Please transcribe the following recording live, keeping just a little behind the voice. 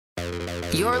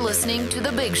You're listening to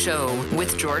The Big Show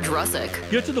with George Russick.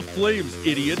 Get to the Flames,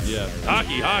 idiots. Yeah.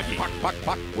 Hockey.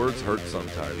 Puck. Words hurt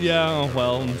sometimes. Yeah,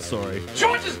 well, I'm sorry.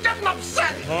 George is getting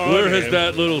upset! Where has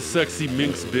that little sexy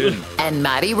minx been? And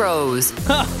Matty Rose.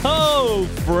 Ho,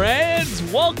 friends!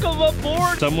 Welcome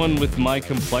aboard! Someone with my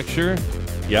complexion.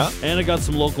 Yeah? And I got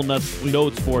some local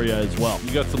notes for you as well.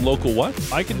 You got some local what?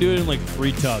 I can do it in like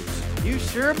 3 tugs. You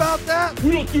sure about that?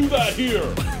 We don't do that here.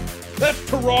 That's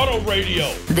Toronto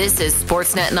radio. This is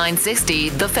Sportsnet 960,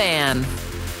 The Fan.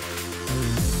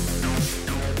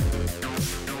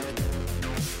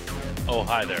 Oh,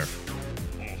 hi there.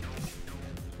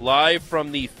 Live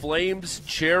from the Flames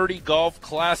Charity Golf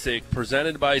Classic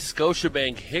presented by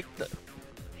Scotiabank. Hit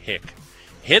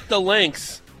the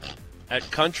links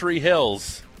at Country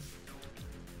Hills.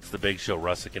 It's the Big Show,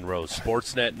 Russick and Rose.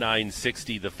 Sportsnet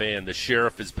 960, The Fan. The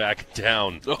sheriff is back in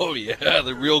town. Oh, yeah,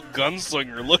 the real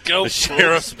gunslinger. Look out, The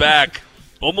sheriff's back.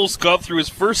 Almost got through his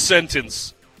first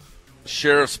sentence.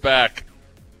 Sheriff's back.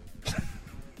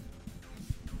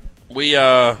 We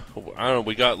I don't know,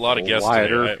 we got a lot of guests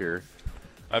today. Here.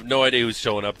 I have no idea who's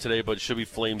showing up today, but it should be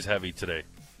Flames heavy today.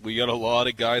 We got a lot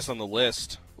of guys on the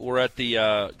list. We're at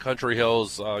the Country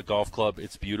Hills Golf Club.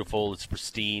 It's beautiful. It's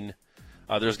pristine.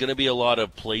 There's going to be a lot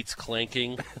of plates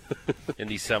clanking in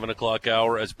the 7 o'clock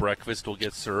hour as breakfast will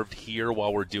get served here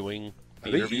while we're doing the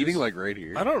Are they interviews. eating like right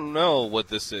here? I don't know what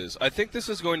this is. I think this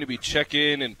is going to be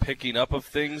check-in and picking up of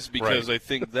things because Right. I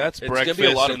think that's It's gonna breakfast, be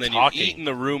a lot of and then talking. you eat in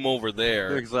the room over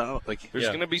there. Exactly. There's Yeah.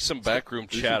 going to be some backroom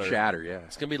There's chatter. some chatter, yeah.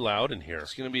 It's going to be loud in here.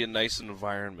 It's going to be a nice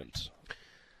environment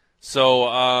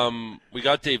So we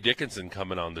got Dave Dickinson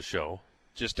coming on the show.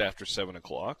 just after 7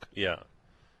 o'clock. Yeah.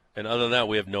 And other than that,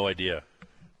 we have no idea.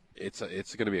 It's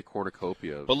going to be a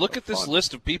cornucopia. But look of at this fun.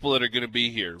 list of people that are going to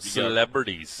be here. We got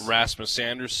Celebrities. Rasmus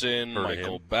Anderson, Heard of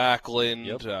Michael him. Backlund,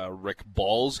 Yep. Rick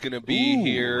Ball's going to be Ooh,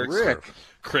 here. Rick.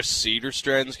 Chris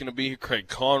Cedarstrand's going to be here. Craig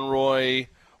Conroy,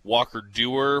 Walker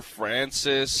Dewar,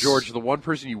 Francis. George, the one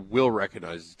person you will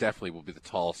recognize definitely will be the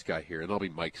tallest guy here, and that'll be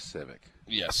Mike Civic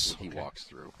Yes. when he walks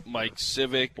through. Mike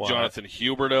Civic, Wow. Jonathan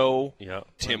Huberdeau, Yeah.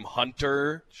 Tim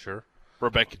Hunter, Sure.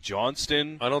 Rebecca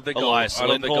Johnston. I don't think Elias I'll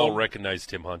Lindholm. recognize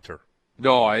Tim Hunter.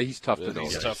 No, he's tough to know.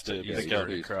 He's tough to he's pick out in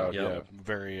the he's crowd. tough, Yeah,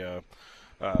 very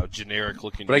generic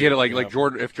looking. But I get it, like Yeah.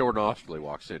 Jordan. If Jordan Osterley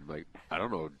walks in, like I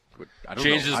don't know. I don't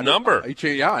Change know. his I don't- number.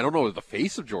 Yeah, I don't know the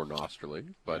face of Jordan Osterley,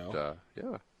 but No.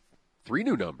 yeah, 3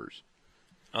 new numbers.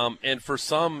 And for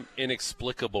some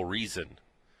inexplicable reason,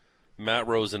 Matt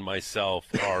Rose and myself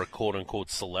are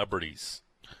quote-unquote celebrities.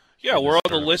 Yeah, we're on the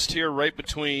tournament. list here right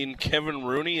between Kevin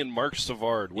Rooney and Mark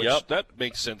Savard, which Yep. that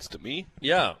makes sense to me.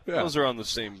 Yeah. Those are on the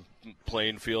same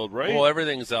playing field, right? Well,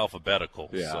 everything's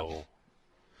alphabetical. Yeah. So,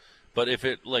 but if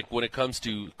it when it comes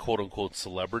to quote-unquote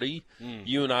celebrity, Hmm.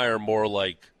 you and I are more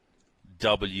like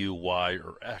W, Y,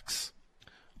 or X.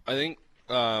 I think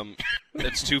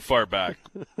it's too far back.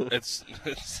 It's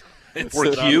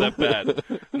We're not Q? that bad.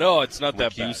 No, it's not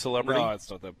that Q bad. celebrity? No, it's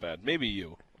not that bad. Maybe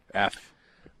you. F.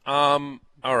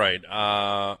 All right.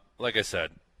 Like I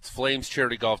said, it's Flames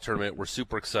Charity Golf Tournament. We're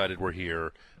super excited we're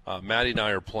here. Maddie and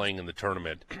I are playing in the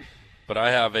tournament, but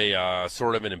I have a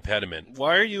sort of an impediment.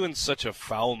 Why are you in such a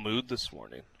foul mood this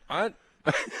morning?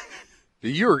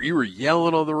 You were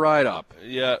yelling on the ride up.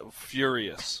 Yeah,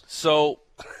 furious. So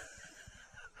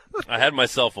I had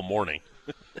myself a morning.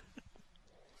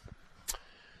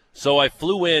 So I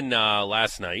flew in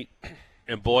last night,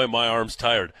 and boy, my arm's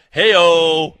tired.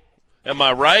 Hey-oh! Am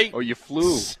I right? Oh, you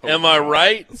flew. Am I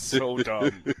right? So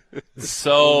dumb.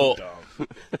 So, dumb.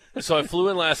 so I flew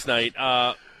in last night.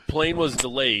 Plane was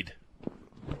delayed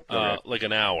like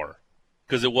an hour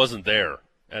because it wasn't there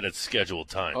at its scheduled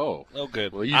time. Oh, Oh,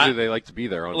 good. well, usually they like to be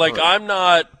there on Like time.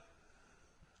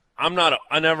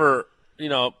 I never,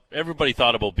 everybody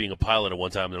thought about being a pilot at one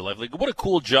time in their life. Like, what a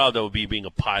cool job that would be being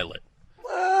a pilot.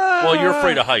 Well, you're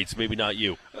afraid of heights, maybe not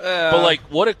you. But, like,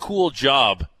 what a cool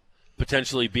job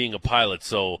potentially being a pilot.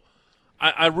 So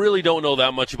I really don't know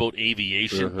that much about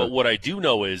aviation, but what I do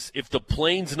know is if the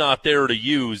plane's not there to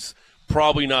use,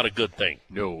 probably not a good thing.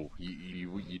 No,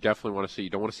 you definitely want to see. You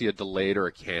don't want to see a delayed or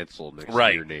a canceled next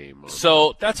Right. to your name.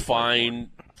 So that's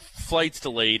fine. Flight's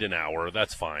delayed an hour.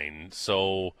 That's fine.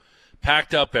 So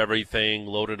packed up everything,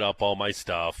 loaded up all my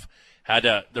stuff.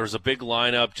 There was a big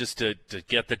lineup just to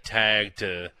get the tag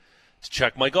to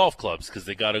check my golf clubs because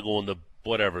they got to go in the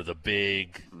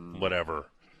big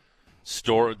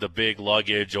store, the big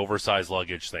luggage, oversized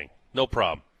luggage thing. No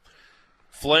problem.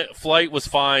 Flight was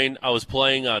fine. I was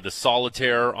playing the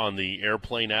solitaire on the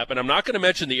airplane app, and I'm not going to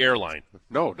mention the airline.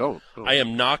 No, don't. I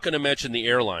am not going to mention the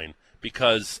airline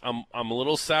because I'm a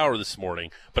little sour this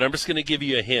morning, but I'm just going to give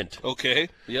you a hint. Okay.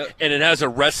 Yeah. And it has a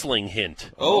wrestling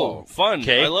hint. Oh, fun.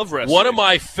 Okay. I love wrestling. One of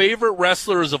my favorite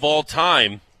wrestlers of all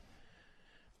time,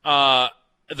 the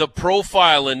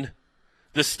profiling,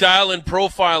 the styling,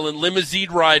 profiling,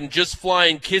 limousine riding, just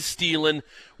flying, kiss stealing,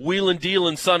 wheeling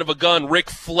dealing son of a gun, Ric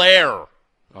Flair.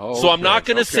 Oh, so I'm not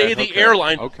going to say the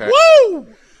airline. Okay. Woo!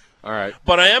 All right.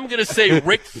 But I am going to say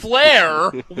Ric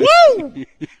Flair, woo,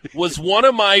 was one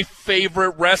of my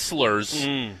favorite wrestlers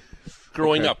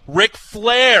growing up. Ric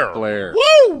Flair.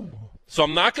 Woo! So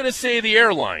I'm not going to say the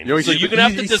airline. You know, so you're going to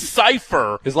have to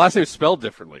decipher. His last name is spelled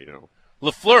differently,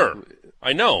 LaFleur.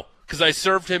 I know, because I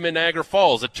served him in Niagara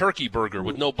Falls a turkey burger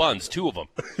with no buns, 2 of them.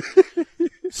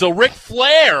 So Ric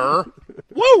Flair,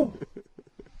 woo!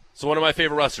 So one of my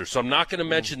favorite wrestlers. So I'm not going to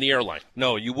mention the airline.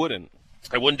 No, you wouldn't.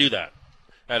 I wouldn't do that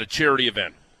at a charity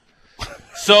event.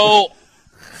 So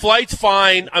flight's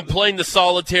fine. I'm playing the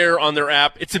solitaire on their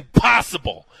app. It's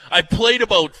impossible. I played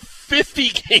about 50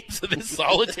 games of this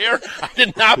solitaire. I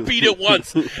did not beat it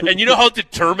once. And you know how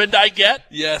determined I get?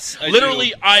 Yes, I Literally,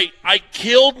 do. I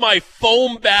killed my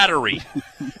phone battery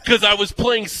because I was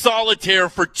playing solitaire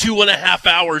for 2.5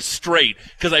 hours straight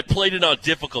because I played it on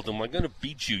difficult. I'm like, I'm going to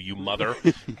beat you, you mother.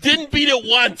 Didn't beat it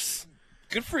once.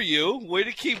 Good for you. Way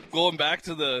to keep going back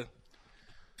to the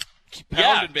keep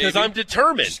Yeah, pounding, because baby. I'm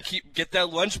determined. Just get that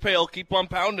lunch pail. Keep on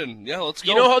pounding. Yeah, let's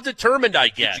go. You know how determined I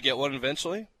Did get. you get one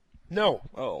eventually? No.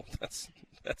 Oh, that's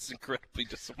incredibly I'm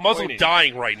disappointing. also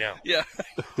dying right now. Yeah.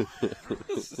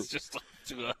 This is just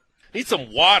Need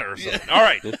some water or something. All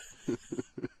right.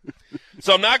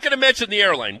 So I'm not going to mention the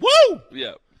airline. Woo!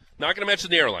 yeah. Not going to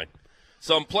mention the airline.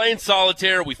 So I'm playing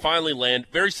solitaire. We finally land.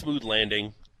 Very smooth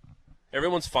landing.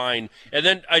 Everyone's fine. And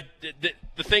then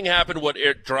the thing happened, what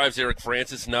drives Eric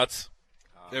Francis nuts.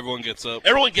 Everyone gets up.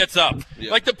 Everyone gets up. Yeah.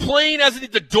 Like the plane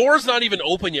hasn't, the door's not even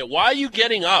open yet. Why are you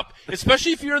getting up?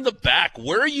 Especially if you're in the back.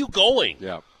 Where are you going?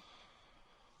 Yeah.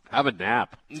 Have a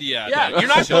nap. Yeah. Yeah, you're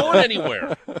not going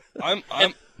anywhere. I'm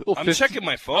 50 checking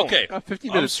my phone. Okay. 50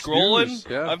 I'm minutes scrolling. snooze,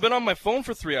 Yeah. I've been on my phone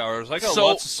for 3 hours. I got So-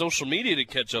 lots of social media to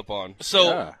catch up on.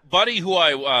 So, Yeah. Buddy, who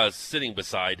I was sitting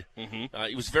beside,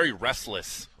 he was very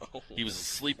restless. He was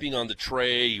sleeping on the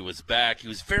tray. He was back. He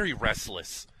was very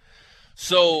restless.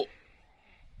 So,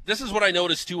 this is what I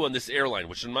noticed, too, on this airline,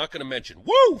 which I'm not going to mention.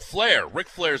 Woo! Flair. Ric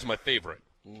Flair is my favorite.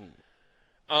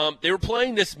 They were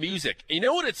playing this music. And you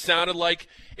know what it sounded like?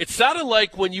 It sounded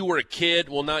like when you were a kid.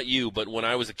 Well, not you, but when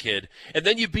I was a kid. And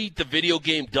then you beat the video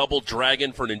game Double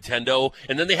Dragon for Nintendo.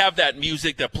 And then they have that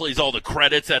music that plays all the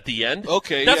credits at the end.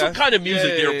 Okay, That's yeah. what kind of music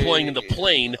Yeah, they were yeah, playing yeah, in the yeah.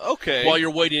 plane Okay. while you're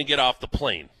waiting to get off the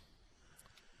plane.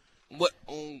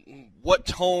 What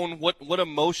tone, what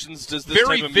emotions does this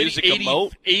Very type of music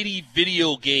emote? 80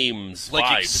 video games Like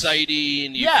vibes.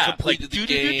 exciting, you Yeah, completed like the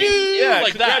do-do-do-do, game. Yeah,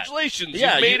 like that. congratulations.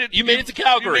 Yeah, you made it to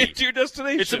Calgary. You made it to your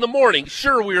destination. It's in the morning.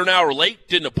 Sure, we were an hour late.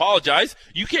 Didn't apologize.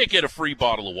 You can't get a free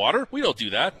bottle of water. We don't do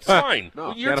that. It's fine.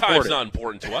 No, Your can't afford time's it. not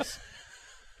important to us.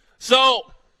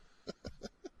 So,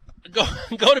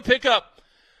 go to pick up.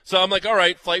 So I'm like, all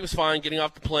right, flight was fine. Getting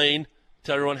off the plane.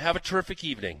 Tell everyone, have a terrific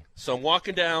evening. So I'm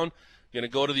walking down. Going to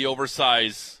go to the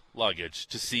oversized luggage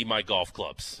to see my golf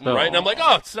clubs. Right? And I'm like,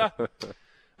 oh, it's not,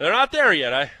 they're not there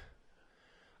yet.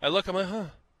 I look, I'm like, huh.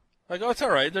 I go, it's all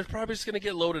right. They're probably just going to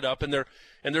get loaded up. And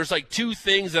there's like 2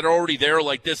 things that are already there,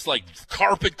 like this like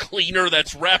carpet cleaner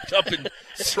that's wrapped up in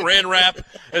saran wrap.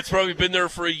 That's probably been there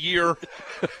for a year.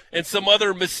 And some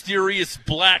other mysterious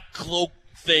black cloak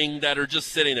thing that are just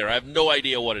sitting there. I have no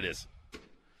idea what it is.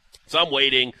 So I'm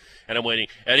waiting, and I'm waiting.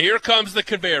 And here comes the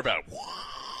conveyor belt.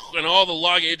 And all the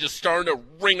luggage is starting to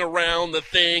ring around the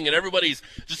thing, and everybody's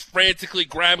just frantically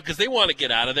grabbing because they want to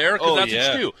get out of there. Because that's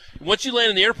what you do. Once you land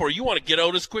in the airport, you want to get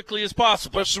out as quickly as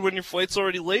possible. Especially when your flight's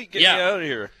already late. Get me out of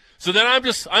here. So then I'm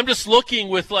just looking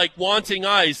with like wanting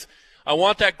eyes. I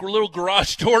want that little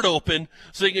garage door to open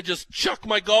so you can just chuck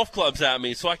my golf clubs at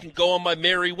me so I can go on my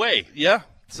merry way. Yeah,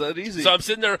 it's that easy. So I'm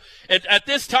sitting there, and at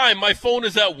this time, my phone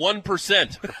is at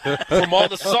 1% from all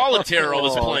the solitaire I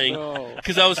was playing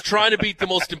because I was trying to beat the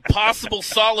most impossible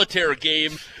solitaire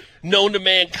game known to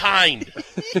mankind.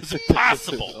 It's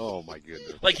impossible. Oh, my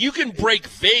goodness. Like, you can break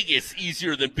Vegas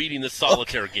easier than beating the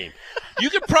solitaire game. You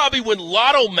could probably win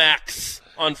Lotto Max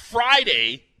on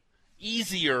Friday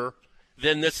easier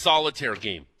than this solitaire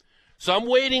game. So I'm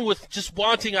waiting with just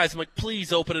wanting eyes. I'm like,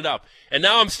 please open it up. And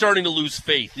now I'm starting to lose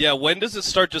faith. Yeah, when does it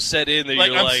start to set in that Like,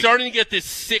 you're I'm like, starting to get this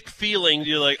sick feeling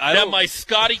You're like, that my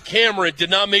Scotty Cameron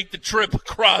did not make the trip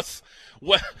across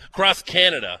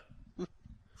Canada.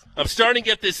 I'm starting to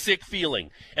get this sick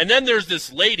feeling. And then there's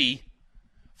this lady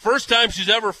First time she's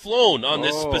ever flown on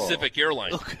this specific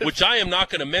airline, which I am not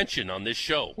going to mention on this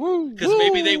show because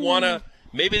maybe they want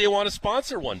to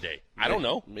sponsor one day. I don't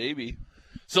know. Maybe.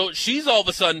 So she's all of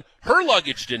a sudden, her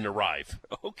luggage didn't arrive.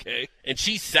 Okay. And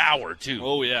she's sour, too.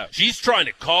 Oh, yeah. She's trying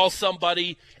to call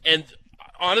somebody. And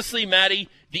honestly, Maddie,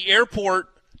 the airport,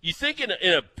 you think in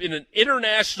an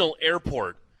international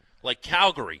airport like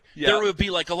Calgary, there would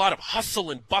be like a lot of hustle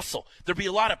and bustle. There'd be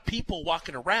a lot of people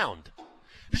walking around.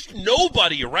 There's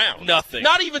nobody around. Nothing.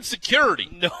 Not even security.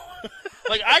 No.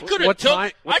 Like I could have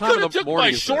took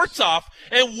my shorts off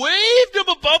and waved them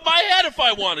above my head if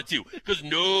I wanted to, because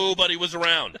nobody was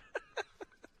around.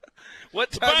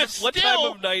 What time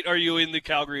of night are you in the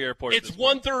Calgary airport? It's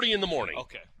 1:30 in the morning.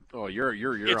 Okay. Oh, you're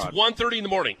It's on. 1:30 in the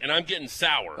morning, and I'm getting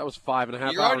sour. That was 5.5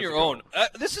 hours. You're on your ago. own.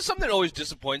 This is something that always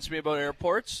disappoints me about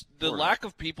airports: the lack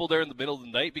of people there in the middle of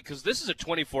the night. Because this is a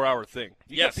 24-hour thing.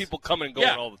 You got people coming and going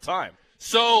all the time.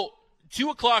 So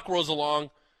 2 o'clock rolls along.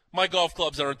 My golf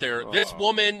clubs aren't there. This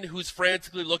woman who's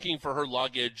frantically looking for her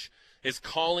luggage is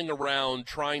calling around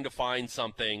trying to find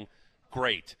something.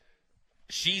 Great.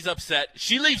 She's upset.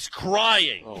 She leaves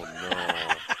crying. Oh,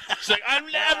 no. She's like, I'm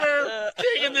never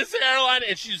taking this airline.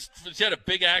 And she had a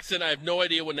big accent. I have no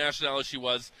idea what nationality she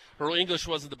was. Her English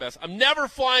wasn't the best. I'm never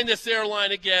flying this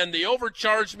airline again. They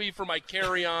overcharged me for my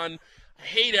carry-on. I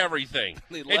hate everything.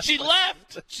 And she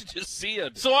left. She just see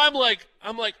it. So I'm like,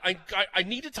 I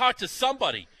need to talk to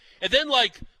somebody. And then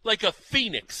like a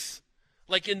phoenix,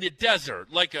 like in the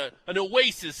desert, like an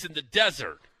oasis in the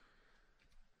desert.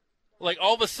 Like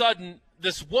all of a sudden,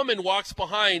 this woman walks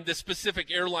behind this specific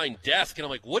airline desk, and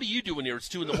I'm like, what are you doing here? It's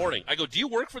 2 a.m. I go, do you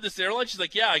work for this airline? She's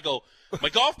like, yeah. I go, my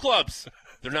golf clubs,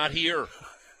 they're not here.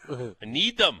 I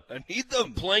need them.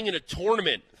 I'm playing in a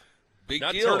tournament. Big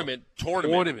Not deal. Tournament.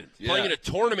 Playing in a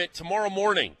tournament tomorrow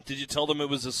morning. Did you tell them it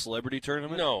was a celebrity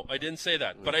tournament? No, I didn't say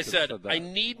that. But I said, I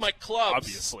need my clubs.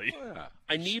 Obviously.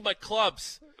 I need my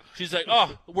clubs. She's like,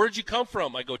 oh, where'd you come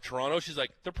from? I go, Toronto. She's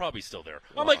like, they're probably still there.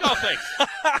 I'm like, oh,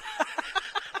 thanks.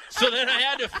 So then I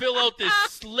had to fill out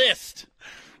this list,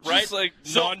 right? Just like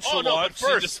nonchalant. But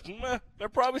first, they're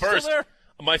probably still there.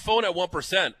 My phone at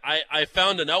 1%, I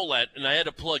found an outlet, and I had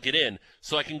to plug it in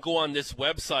so I can go on this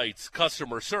website's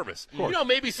customer service. You know,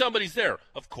 maybe somebody's there.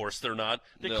 Of course they're not.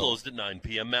 They closed at 9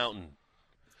 p.m. Mountain.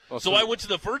 So I went to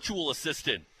the virtual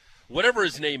assistant, whatever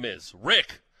his name is,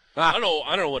 Rick. I don't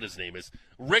know what his name is.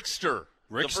 Rickster.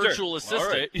 The virtual assistant. All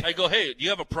right. I go, hey, do you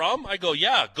have a problem? I go,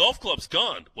 yeah, golf club's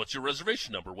gone. What's your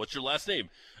reservation number? What's your last name?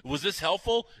 Was this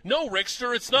helpful? No,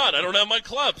 Rickster, it's not. I don't have my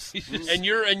clubs. and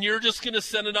you're just going to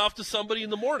send it off to somebody in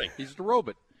the morning. He's the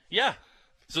robot. Yeah.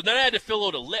 So then I had to fill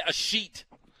out a sheet,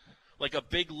 like a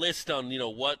big list on,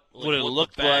 what it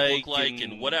looked like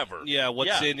and whatever. Yeah,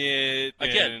 what's in it.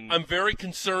 Again, I'm very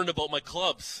concerned about my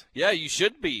clubs. Yeah, you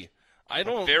should be.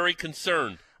 Very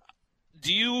concerned.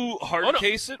 Do you hard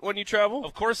case it when you travel?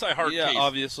 Of course I hard case. Yeah,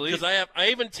 obviously. Because I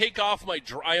even take off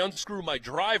I unscrew my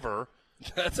driver.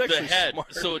 That's actually the head,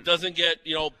 smart. so it doesn't get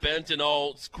bent and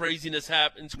all craziness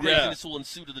happens. Craziness will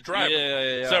ensue to the driver.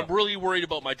 Yeah. So I'm really worried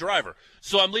about my driver.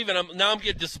 So I'm leaving. I'm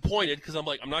getting disappointed because I'm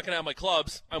like, I'm not going to have my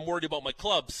clubs. I'm worried about my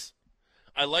clubs.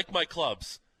 I like my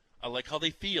clubs. I like how they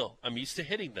feel. I'm used to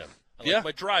hitting them. I like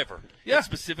my driver. Yeah. It's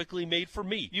specifically made for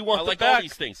me. You want I the like back. all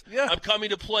these things. Yeah. I'm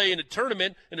coming to play in a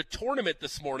tournament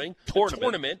this morning.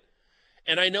 Tournament.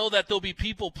 And I know that there'll be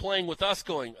people playing with us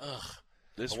going, ugh.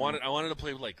 I wanted to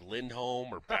play with like Lindholm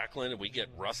or Backlund, and we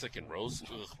get Russick and Rose.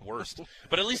 Ugh, worst.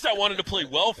 But at least I wanted to play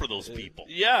well for those people.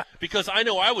 Yeah. Because I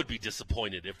know I would be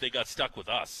disappointed if they got stuck with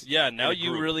us. Yeah, now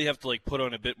you really have to put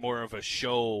on a bit more of a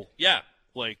show. Yeah.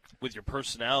 With your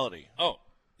personality. Oh,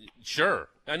 sure.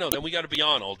 I know. Then we got to be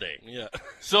on all day. Yeah.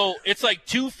 So it's like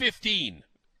 2:15.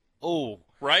 Oh.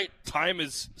 Right? Time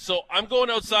is. So I'm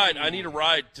going outside. I need a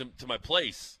ride to my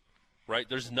place. Right?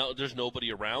 There's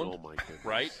nobody around. Oh, my goodness.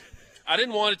 Right? I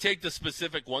didn't want to take the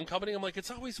specific one company. I'm like,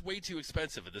 it's always way too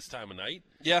expensive at this time of night.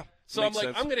 Yeah. So I'm like,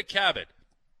 I'm going to cab it.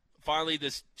 Finally,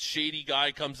 this shady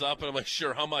guy comes up, and I'm like,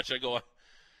 sure, how much? I go,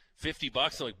 $50.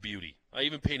 I'm like, beauty. I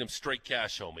even paid him straight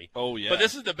cash, homie. Oh, yeah. But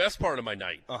this is the best part of my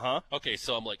night. Uh-huh. Okay,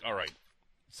 so I'm like, all right.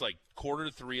 It's like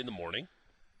 2:45 in the morning.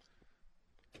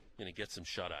 I'm going to get some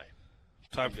shut-eye.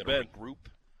 Time for bed. Regroup.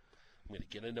 I'm going to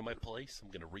get into my place. I'm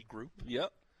going to regroup.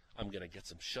 Yep. I'm going to get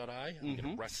some shut-eye. I'm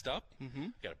going to rest up.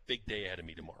 Got a big day ahead of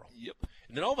me tomorrow. Yep.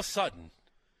 And then all of a sudden,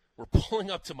 we're pulling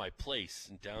up to my place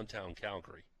in downtown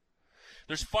Calgary.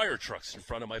 There's fire trucks in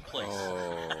front of my place.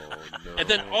 Oh, no. And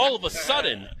then all of a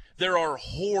sudden, there are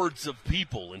hordes of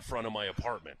people in front of my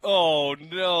apartment. Oh,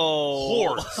 no.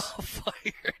 Hordes.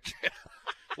 Fire.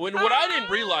 When what I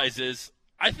didn't realize is,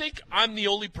 I think I'm the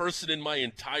only person in my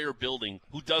entire building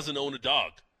who doesn't own a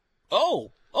dog.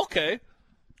 Oh, okay.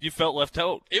 You felt left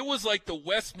out. It was like the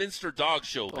Westminster Dog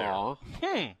Show there. Aw.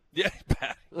 Yeah,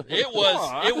 Pat. It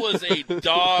was a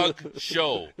dog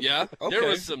show. Yeah? Okay. There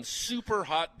was some super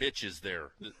hot bitches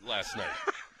there last night.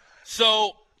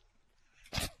 So,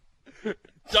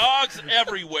 dogs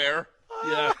everywhere.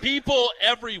 Yeah. People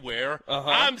everywhere. Uh-huh.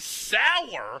 I'm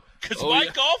sour because my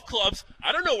golf clubs,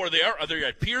 I don't know where they are. Are they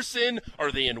at Pearson?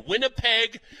 Are they in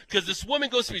Winnipeg? Because this woman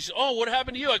goes to me, she says, oh, what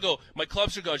happened to you? I go, my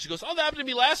clubs are gone. She goes, oh, that happened to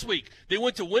me last week. They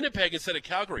went to Winnipeg instead of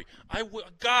Calgary.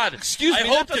 God. Excuse me, I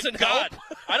hope that doesn't to God. help.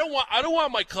 I don't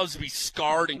want my clubs to be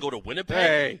scarred and go to Winnipeg.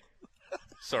 Hey.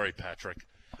 Sorry, Patrick.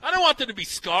 I don't want them to be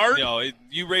scarred. No,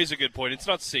 you raise a good point. It's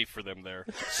not safe for them there.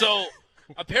 So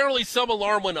apparently some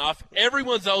alarm went off.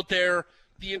 Everyone's out there.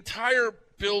 The entire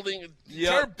building,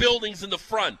 entire building's in the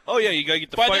front. Oh, yeah, you got to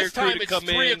get the By fire this time, crew to it's come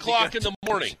 3 in. o'clock in the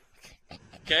morning.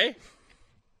 Okay?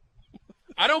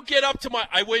 I don't get up to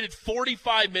I waited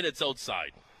 45 minutes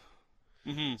outside.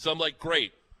 Mm-hmm. So I'm like,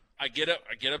 great. I get up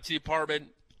to the apartment,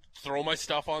 throw my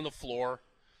stuff on the floor,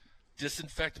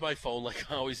 disinfect my phone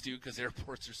like I always do because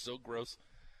airports are so gross.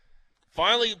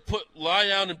 Finally lie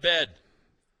down in bed.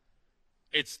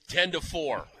 It's 10 to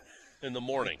 4 in the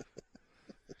morning.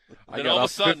 I Then got all of up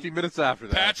a sudden, 50 minutes after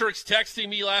that. Patrick's texting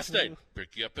me last night.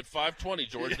 Pick you up at 5:20,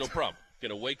 George. No problem.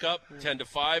 Gonna wake up 10 to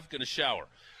 5. Gonna shower.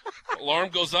 Alarm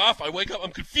goes off. I wake up.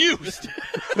 I'm confused.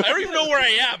 I don't even know where I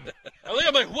am.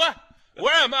 I'm like, what?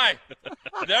 Where am I?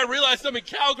 Then I realized I'm in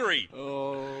Calgary.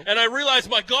 Oh. And I realized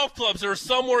my golf clubs are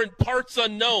somewhere in parts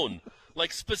unknown,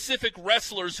 like specific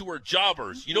wrestlers who are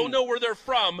jobbers. You don't know where they're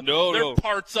from. They're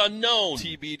parts unknown.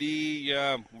 TBD,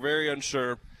 yeah, very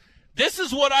unsure. This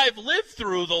is what I've lived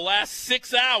through the last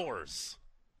 6 hours.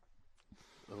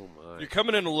 Oh, my. You're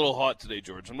coming in a little hot today,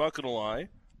 George. I'm not going to lie.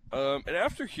 And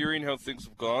after hearing how things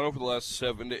have gone over the last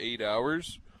 7 to 8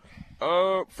 hours,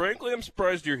 frankly, I'm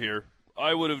surprised you're here.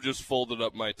 I would have just folded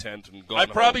up my tent and gone I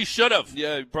probably home. should have.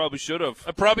 Yeah, you probably should have.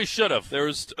 I probably should have. There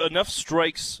was enough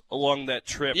strikes along that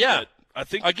trip. Yeah. That I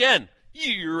think Again,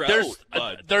 you're there's out,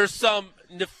 bud. there's some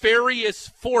nefarious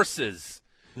forces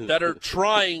that are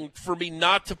trying for me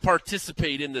not to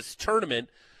participate in this tournament,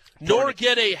 nor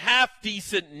get a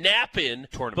half-decent nap in.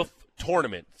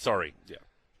 Tournament, sorry. Yeah.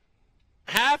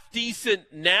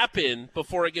 Half-decent nap in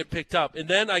before I get picked up. And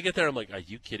then I get there, I'm like, are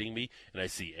you kidding me? And I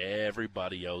see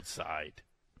everybody outside.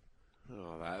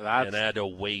 Oh, that's... And I had to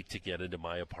wait to get into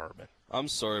my apartment. I'm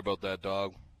sorry about that,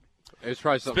 dog. It was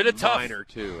probably something been a tough- minor,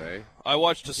 too, eh? I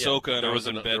watched Ahsoka and there I was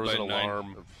in bed there was by an 9.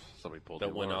 alarm Somebody pulled that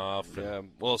the went alarm. off. and- Yeah,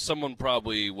 well, someone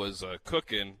probably was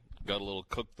cooking, got a little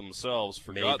cooked themselves,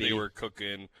 forgot Maybe. they were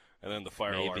cooking, and then the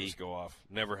fire Maybe. alarms go off.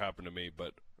 Never happened to me,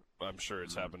 but I'm sure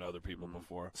it's happened to other people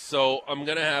before. So I'm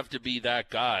going to have to be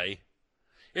that guy.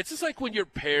 It's just like when you're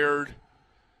paired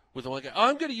with one guy. Oh,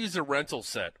 I'm going to use a rental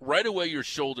set. Right away, your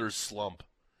shoulders slump.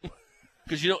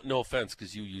 Because you don't, no offense,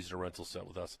 because you used a rental set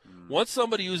with us. Once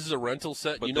somebody uses a rental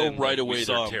set, But you know then right we away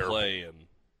saw they're him terrible. play, and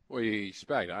Well, you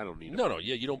expect. I don't need No,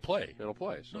 you don't play. I don't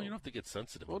play. So. No, you don't have to get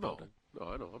sensitive Well, about no. it. No,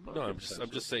 I know. I'm not. No, I'm getting just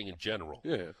sensitive. saying in general.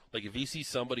 Yeah. Like if you see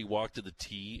somebody walk to the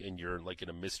tee and you're like in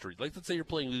a mystery, like let's say you're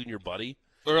playing with your buddy,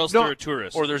 or else No. they're a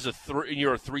tourist. or there's and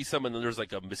you're a threesome and then there's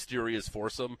like a mysterious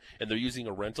foursome and they're using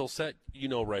a rental set, you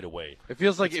know right away. It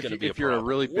feels like It's if, gonna you, be a if you're a problem.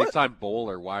 really big time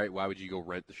bowler, why would you go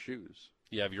rent the shoes?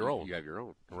 You have your own. You have your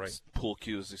own. Right. Pool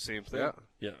cue is the same thing. Yeah.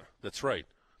 Yeah, that's right.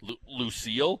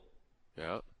 Lucille,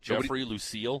 Yeah. Jeffrey,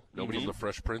 Lucille, nobody- from the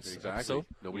Fresh Prince Exactly. episode.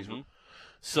 Nobody's.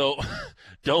 So,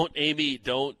 don't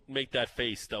make that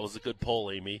face. That was a good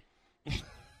poll, Amy.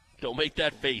 Don't make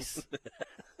that face.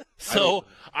 So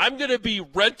I'm gonna be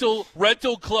rental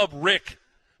club Rick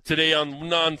today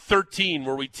on 13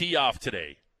 where we tee off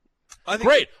today.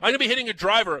 Great. I'm gonna be hitting a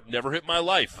driver. I've never hit in my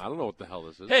life. I don't know what the hell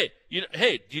this is. Hey, do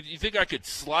you think I could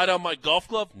slide on my golf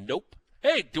glove? Nope.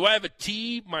 Hey, do I have a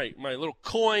tee, my little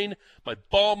coin, my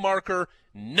ball marker?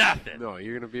 Nothing. No,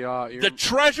 you're gonna be. The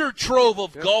treasure trove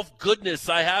of golf goodness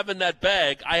I have in that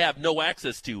bag, I have no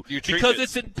access to because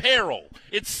it's in peril.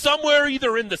 It's somewhere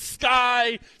either in the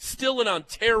sky, still in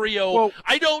Ontario. Well-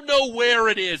 I don't know where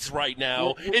it is right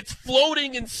now. It's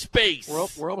floating in space.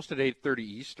 We're almost at 8:30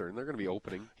 Eastern. They're gonna be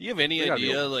opening. Do you have any They gotta be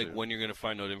idea open like soon. when you're going to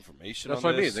find out information That's on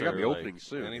what I mean. this? They gotta be or, opening like,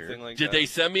 soon Anything here. like Did that? they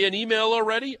send me an email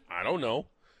already? I don't know.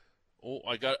 Oh,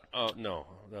 I got no.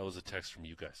 That was a text from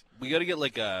you guys. We got to get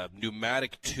like a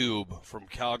pneumatic tube from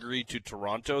Calgary to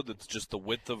Toronto that's just the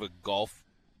width of a golf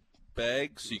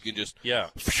bag, so you can just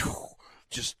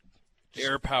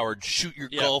air powered shoot your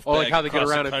golf Oh, bag like how they get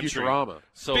across around the in country. Futurama.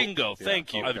 So Bingo,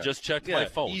 thank you. I've just checked Yeah, my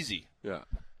phone. Easy. Yeah.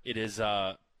 It is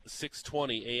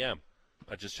 6:20 a.m.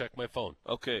 I just checked my phone.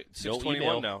 Okay, No 6:21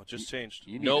 email. now. Just changed.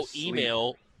 You need No to sleep.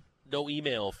 email. no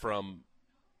email from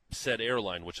said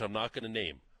airline, which I'm not going to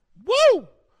name. Woo!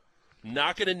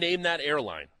 Not going to name that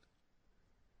airline.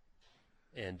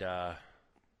 And,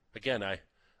 again,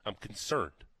 I'm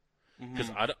concerned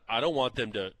because I don't want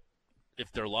them to,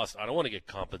 if they're lost, I don't want to get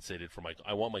compensated for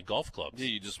I want my golf clubs. Yeah,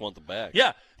 you just want the bag.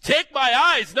 Yeah, take my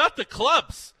eyes, not the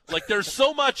clubs. Like, there's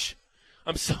so much,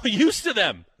 I'm so used to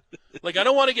them. Like, I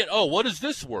don't want to get, what is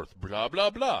this worth? Blah, blah,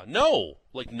 blah. No.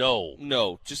 Like, no.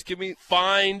 No, just give me.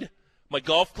 Find my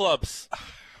golf clubs.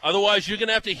 Otherwise, you're going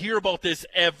to have to hear about this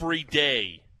every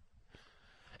day.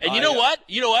 And you know what?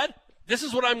 You know what? This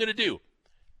is what I'm going to do.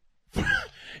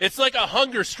 It's like a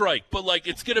hunger strike, but, like,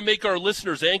 it's going to make our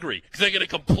listeners angry because they're going to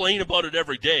complain about it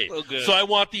every day. Okay. So I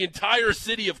want the entire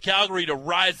city of Calgary to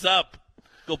rise up.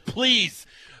 Go, please,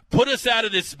 put us out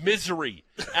of this misery,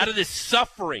 out of this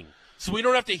suffering, so we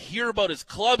don't have to hear about his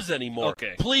clubs anymore.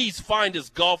 Okay. Please find his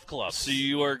golf clubs. So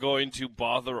you are going to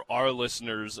bother our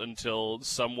listeners until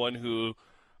someone who,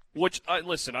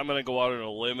 listen, I'm going to go out on a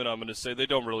limb and I'm going to say they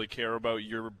don't really care about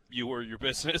you or your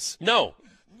business. No.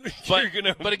 But, You're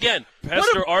gonna but again,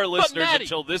 pester our listeners Matty,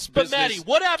 until this but business Matty,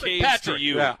 what happened, caves Patrick? to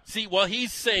you. Yeah. See, well,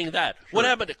 he's saying that. What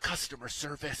happened to customer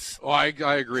service? Oh, I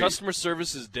agree. Customer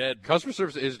service is dead. Customer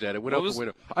service is dead. It went out the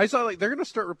window. I saw they're going to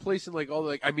start replacing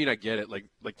I mean, I get it. Like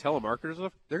telemarketers and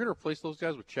stuff. They're going to replace those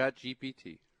guys with Chat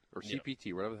GPT or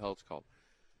CPT, whatever the hell it's called.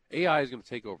 AI is going to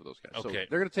take over those guys. Okay. So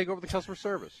they're going to take over the customer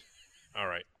service. All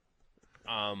right.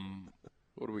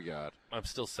 What do we got? I'm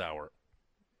still sour.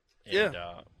 And,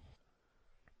 Yeah.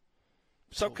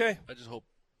 It's okay.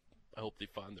 I hope they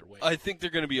find their way. I think they're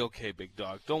going to be okay, big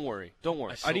dog. Don't worry. I need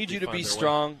hope you they to find be their way.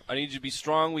 strong. I need you to be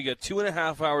strong. We got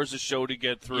 2.5 hours of show to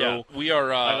get through. Yeah, we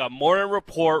are. I got morning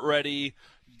report ready.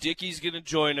 Dickie's going to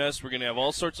join us. We're going to have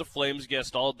all sorts of Flames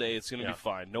guests all day. It's going to be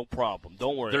fine. No problem.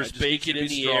 Don't worry. There's I just need bacon you to in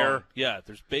be the strong. air. Yeah,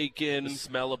 there's bacon. The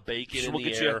smell of bacon in We'll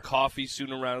the get you air. a coffee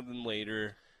sooner rather than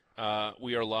later.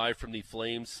 We are live from the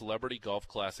Flames Celebrity Golf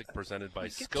Classic presented by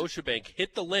Scotiabank.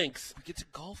 Hit the links We get to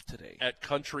golf today. at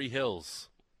Country Hills.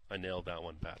 I nailed that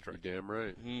one, Patrick. You're damn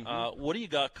right. What do you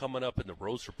got coming up in the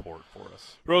Rose Report for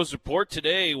us? Rose Report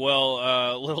today. Well,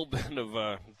 a little bit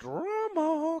of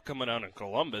drama coming out in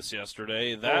Columbus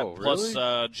yesterday. That plus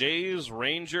Jays,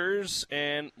 Rangers,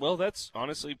 and, well, that's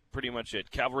honestly pretty much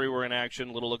it. Cavalry were in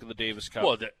action. Little look at the Davis Cup.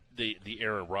 Well, the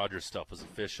Aaron Rodgers stuff was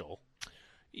official.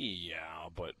 Yeah,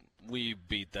 but we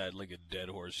beat that like a dead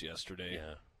horse yesterday.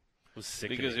 Yeah. It was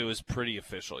sickening. Because it was pretty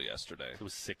official yesterday. It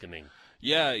was sickening.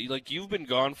 Yeah, like you've been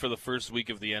gone for the first week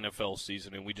of the NFL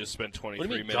season, and we just spent 23 What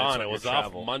do you mean minutes gone? on I your was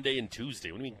travel. off Monday and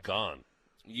Tuesday. What do you mean gone?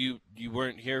 You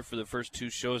weren't here for the first two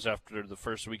shows after the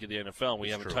first week of the NFL, and we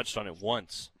haven't true. touched on it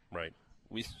once. Right.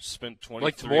 We spent 23.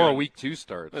 Like tomorrow, on- week 2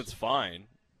 starts. That's fine.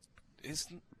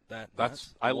 Isn't that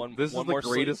That's nuts? this is one the more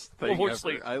greatest sleep. thing One more ever.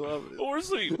 sleep. I love it. One more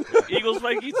sleep. Eagles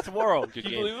Vikings tomorrow. Can you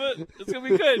game. believe it? It's gonna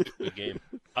be good. Good game.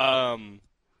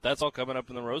 That's all coming up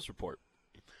in the Rose Report.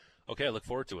 Okay, I look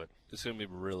forward to it. It's going to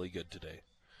be really good today.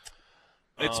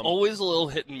 It's always a little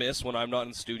hit and miss when I'm not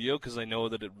in studio because I know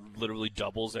that it literally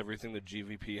doubles everything that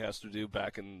GVP has to do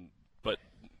but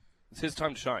it's his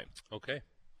time to shine. Okay.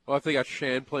 Well, if they got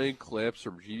Shan playing clips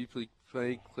or GV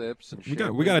playing clips, and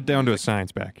We got it down to a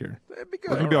science back here. That'd be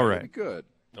good. We're gonna be all right. That'd be good.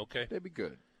 Okay. That'd be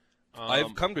good.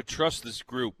 I've come to trust this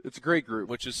group, It's a great group.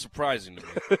 which is surprising to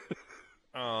me.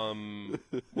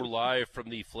 We're live from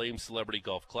the Flame Celebrity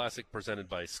Golf Classic presented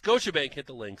by Scotiabank. Hit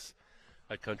the links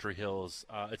at Country Hills.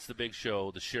 It's the big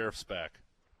show. The sheriff's back.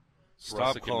 Stop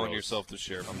Russick and calling Rose. yourself the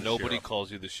sheriff. I'm the Nobody sheriff.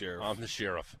 calls you the sheriff. I'm the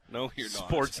sheriff. No, you're not.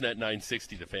 Sportsnet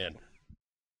 960, the fan.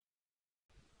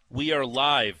 We are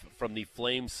live from the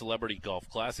Flame Celebrity Golf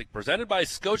Classic presented by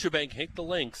Scotiabank. Hit the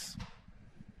links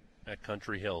at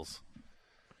Country Hills.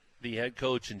 The head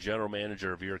coach and general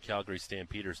manager of your Calgary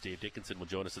Stampeders, Dave Dickinson, will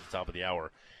join us at the top of the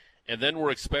hour. And then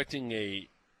we're expecting a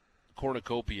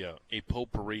cornucopia, a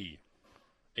potpourri,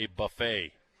 a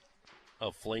buffet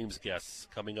of Flames guests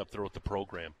coming up throughout the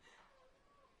program.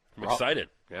 I'm excited.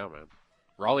 Yeah, man.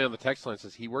 Raleigh on the text line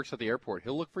says he works at the airport.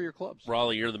 He'll look for your clubs.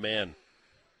 Raleigh, you're the man.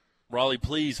 Raleigh,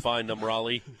 please find them,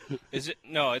 Raleigh. Is it?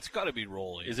 No, it's got to be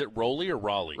Rolly. Is it Roley or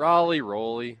Raleigh?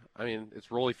 Raleigh. I mean,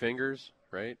 it's Rolly Fingers,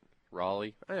 right?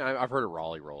 Raleigh. I've heard of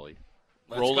Raleigh.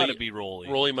 It's got to be Rolly.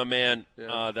 Roley, my man.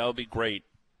 Yeah. That would be great.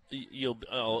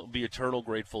 I'll be eternal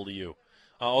grateful to you.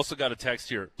 I also got a text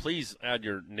here. Please add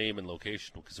your name and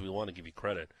location because we want to give you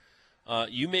credit.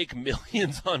 You make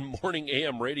millions on morning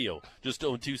AM radio. Just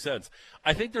own 2 cents.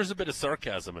 I think there's a bit of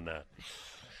sarcasm in that.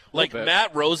 Like bit.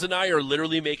 Matt Rose and I are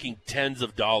literally making tens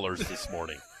of dollars this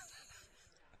morning.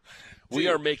 We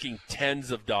are making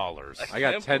tens of dollars. I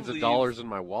got tens of dollars in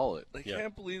my wallet. I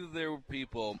can't believe that there were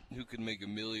people who could make $1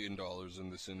 million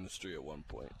in this industry at one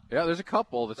point. Yeah, there's a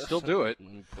couple that still do it.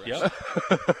 Yeah.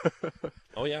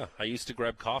 Oh, yeah. I used to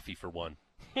grab coffee for one.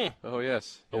 Oh,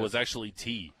 yes. It was actually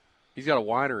tea. He's got a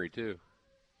winery, too.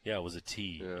 Yeah, it was a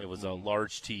tea. Yeah. It was a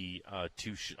large tea,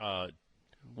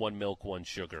 1 milk, 1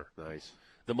 sugar. Nice.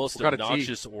 The most What kind of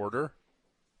obnoxious order,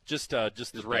 just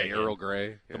the Ray Earl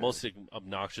Grey. The most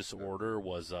obnoxious order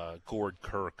was Gord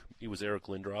Kirk. He was Eric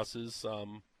Lindros's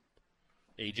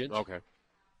agent. Okay.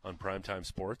 On Primetime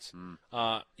Sports.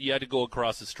 You had to go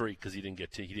across the street because he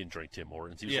didn't drink Tim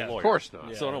Hortons. He was a lawyer. Of course not.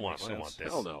 Yeah, so I don't want this.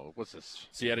 Hell no. What's this?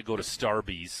 So you had to go to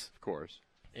Starbucks. Of course.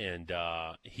 And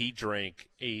he drank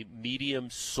a medium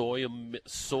soy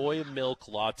milk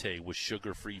latte with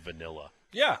sugar-free vanilla.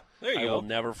 Yeah, there you go. I will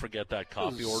never forget that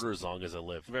coffee order as long as I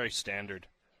live. Very standard.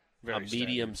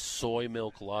 Medium soy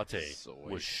milk latte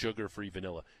with sugar-free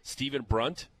vanilla. Stephen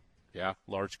Brunt. Yeah.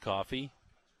 Large coffee.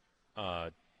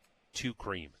 2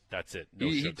 cream. That's it. No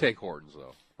sugar. He'd take Hortons,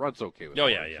 though. Brunt's okay with Oh,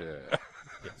 Hortons. yeah.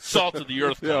 Salt of the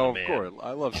earth kind of man. Of course.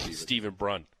 I love Stephen. Stephen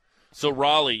Brunt. So,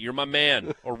 Raleigh, you're my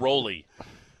man. Or Roley.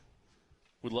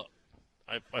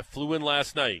 I flew in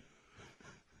last night.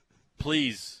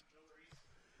 Please,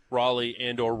 Raleigh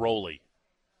and or Roley.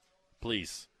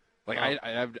 Please. Like,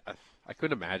 I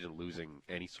couldn't imagine losing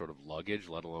any sort of luggage,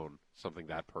 let alone something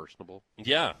that personable.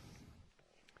 Yeah.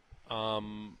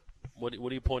 What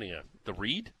are you pointing at? The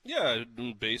read? Yeah,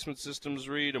 basement systems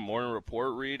read, a morning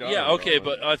report read.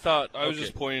 But I thought I was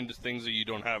just pointing to things that you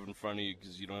don't have in front of you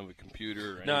because you don't have a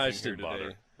computer. Or no, I anything just didn't here bother.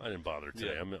 today. I didn't bother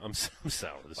today. Yeah. I'm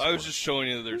sour this I morning. was just showing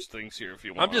you that there's things here if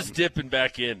you want. I'm just dipping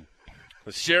back in.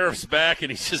 The sheriff's back,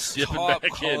 and he's just dipping Stop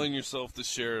back in. calling yourself the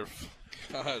sheriff.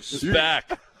 Gosh. He's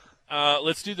back.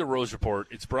 Let's do the Rose Report.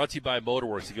 It's brought to you by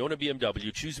Motorworks. If you own a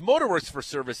BMW, choose Motorworks for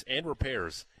service and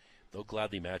repairs. They'll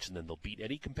gladly match, and then they'll beat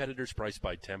any competitor's price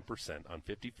by 10% on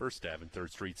 51st Ave and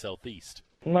 3rd Street Southeast.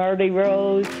 Marty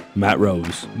Rose. Matt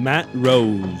Rose. Matt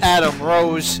Rose. Adam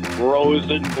Rose. Rose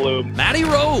and Bloom. Matty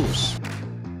Rose.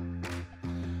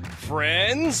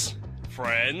 Friends.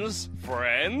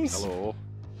 Hello.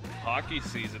 Hockey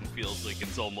season feels like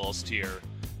it's almost here.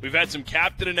 We've had some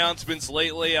captain announcements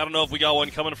lately. I don't know if we got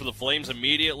one coming for the Flames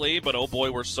immediately, but oh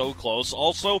boy, we're so close.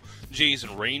 Also, Jays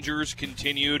and Rangers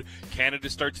continued. Canada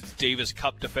starts its Davis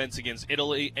Cup defense against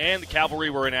Italy, and the Cavalry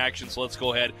were in action, so let's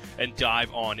go ahead and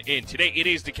dive on in. Today, it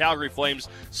is the Calgary Flames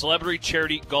Celebrity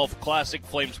Charity Golf Classic.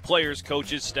 Flames players,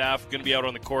 coaches, staff going to be out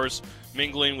on the course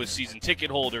mingling with season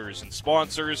ticket holders and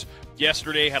sponsors.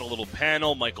 Yesterday, had a little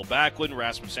panel. Michael Backlund,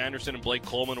 Rasmus Anderson, and Blake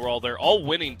Coleman were all there, all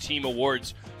winning team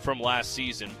awards from last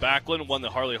season. Backlund won the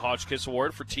Harley Hotchkiss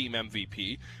Award for Team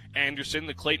MVP. Anderson,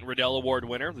 the Clayton Riddell Award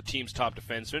winner, the team's top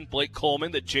defenseman. Blake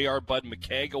Coleman, the J.R. Bud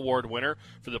McKegg Award winner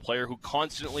for the player who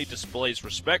constantly displays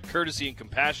respect, courtesy, and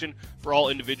compassion for all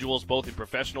individuals, both in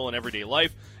professional and everyday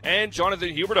life. And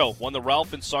Jonathan Huberdeau won the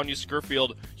Ralph and Sonia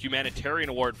Scurfield Humanitarian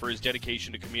Award for his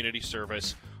dedication to community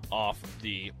service off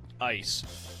the ice.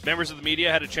 Members of the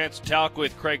media had a chance to talk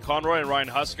with Craig Conroy and Ryan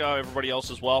Huska, everybody else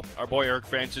as well. Our boy Eric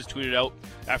Francis tweeted out,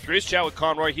 after his chat with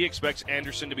Conroy, he expects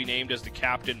Anderson to be named as the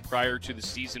captain prior to the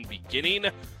season beginning.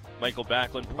 Michael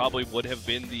Backlund probably would have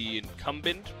been the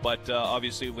incumbent, but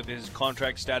obviously with his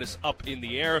contract status up in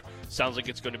the air, sounds like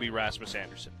it's going to be Rasmus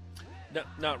Anderson.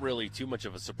 Not really too much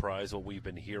of a surprise what we've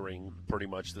been hearing pretty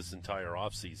much this entire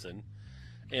offseason.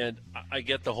 And I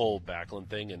get the whole Backlund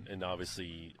thing, and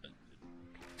obviously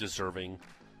deserving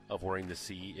of wearing the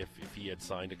C if he had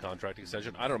signed a contract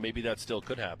extension. I don't know, maybe that still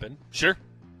could happen. Sure.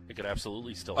 It could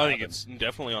absolutely still happen. I think it's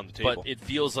definitely on the table. But it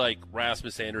feels like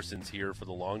Rasmus Anderson's here for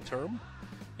the long term,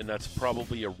 and that's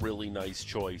probably a really nice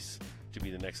choice to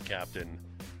be the next captain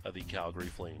of the Calgary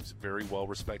Flames. Very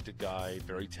well-respected guy,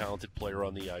 very talented player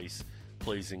on the ice,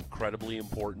 plays incredibly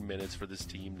important minutes for this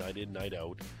team night in, night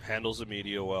out. Handles the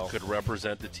media well. Could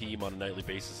represent the team on a nightly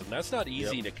basis, and that's not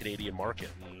easy in a Canadian market.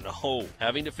 No.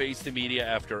 Having to face the media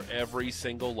after every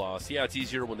single loss. Yeah, it's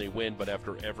easier when they win, but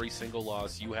after every single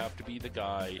loss, you have to be the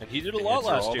guy. And he did a to lot answer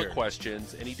last all year. the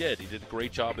questions, and he did. He did a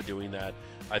great job of doing that.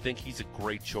 I think he's a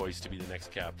great choice to be the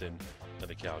next captain of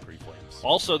the Calgary Flames.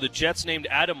 Also, the Jets named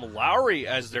Adam Lowry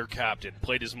as their captain.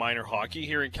 Played his minor hockey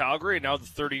here in Calgary, and now the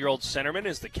 30-year-old centerman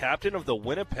is the captain of the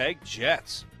Winnipeg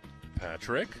Jets.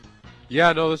 Patrick?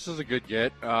 Yeah, no, this is a good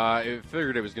get. I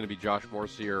figured it was going to be Josh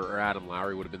Morrissey or Adam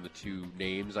Lowry would have been the two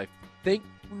names. I think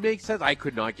makes sense. I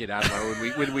could not get Adam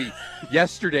Lowry when we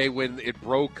yesterday when it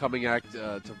broke coming out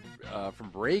from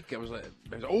break. I was like,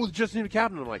 oh, just need a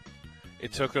captain. I'm like,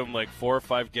 It took him like 4 or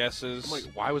 5 guesses. I'm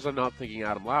like, why was I not thinking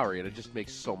Adam Lowry? And it just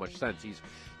makes so much sense.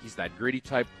 He's that gritty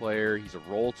type player. He's a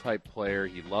role type player.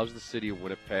 He loves the city of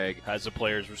Winnipeg. Has the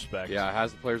players' respect. Yeah,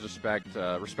 has the players' respect.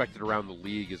 Respected around the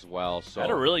league as well. So had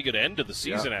a really good end to the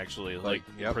season, actually. Like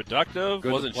yep. productive.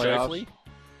 Good Wasn't Shifley?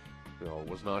 No, it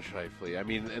was not Shifley. I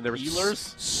mean, and there was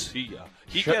Steelers.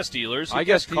 He guessed Steelers. I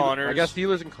guessed guess Connors. I guess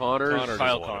Steelers and Connors.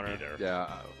 Kyle Connor. Yeah.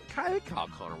 I think Kyle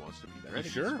Connor wants to be there.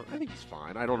 I think he's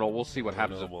fine. I don't know. We'll see what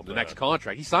happens with the next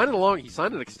contract. He signed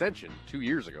an extension 2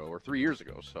 years ago or 3 years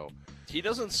ago. So he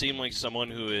doesn't seem like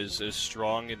someone who is as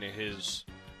strong in his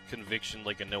conviction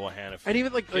like a Noah Hannafin. And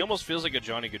even he almost feels like a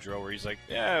Johnny Gaudreau, where he's like,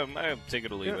 yeah, I'm take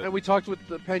it or leave it. And we talked with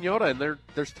Pagnotta, and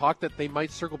there's talk that they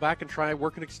might circle back and try and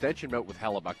work an extension out with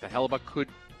Hellebuck. The Hellebuck could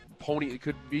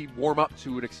be warm up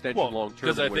to an extension long term.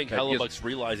 Because I think Hellebuck's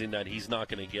realizing that he's not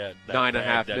going to get that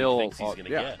 $9.5 million. He thinks he's going to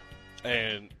get.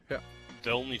 And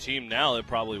the only team now that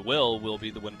probably will be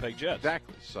the Winnipeg Jets.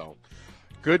 Exactly. So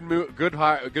good move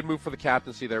for the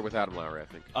captaincy there with Adam Lowry, I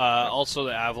think. Also,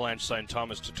 the Avalanche signed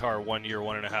Thomas Tatar 1 year,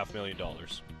 $1.5 million.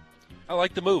 I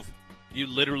like the move. You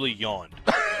literally yawned.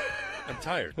 I'm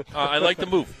tired. I like the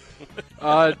move.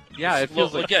 It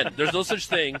feels like again. There's no such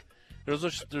thing. There's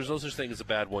no such thing as a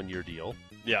bad 1 year deal.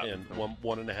 Yeah. And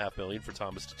 $1.5 million for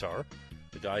Thomas Tatar,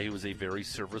 the guy who is a very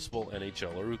serviceable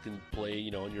NHLer who can play,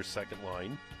 in your second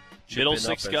line, middle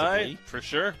six guy for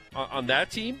sure. On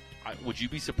that team, would you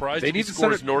be surprised if need he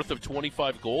scores north of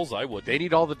 25 goals? I would. They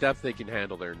need all the depth they can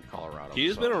handle there in Colorado.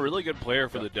 He's been a really good player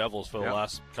for the Devils for the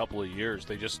last couple of years.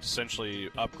 They just essentially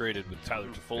upgraded with Tyler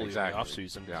Toffoli in the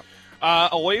offseason. Yeah.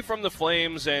 Away from the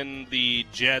Flames and the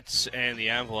Jets and the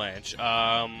Avalanche,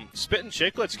 Spittin'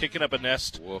 Chicklets kicking up a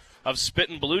nest of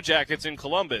Spittin' Blue Jackets in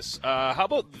Columbus. How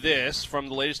about this from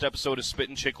the latest episode of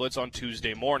Spittin' Chicklets on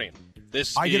Tuesday morning? This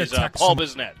is Paul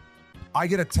Bisnet. I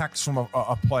get a text from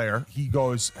a player. He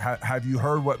goes, have you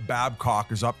heard what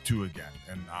Babcock is up to again?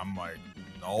 And I'm like,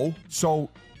 no. So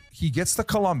he gets to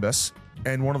Columbus,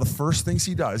 and one of the first things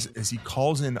he does is he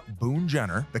calls in Boone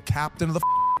Jenner, the captain of the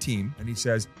team, and he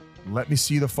says, let me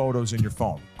see the photos in your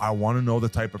phone. I want to know the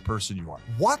type of person you are.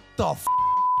 What the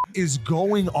is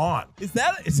going on? Is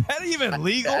that even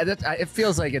legal? It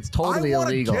feels like it's totally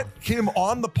illegal. Get him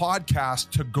on the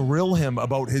podcast to grill him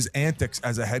about his antics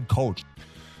as a head coach.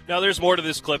 Now, there's more to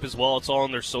this clip as well. It's all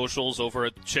on their socials over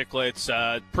at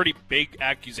Chicklets. Pretty big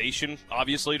accusation,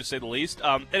 obviously, to say the least.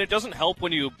 And it doesn't help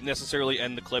when you necessarily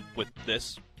end the clip with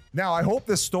this. Now, I hope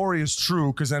this story is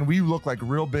true, because then we look like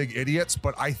real big idiots,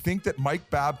 but I think that Mike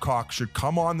Babcock should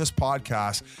come on this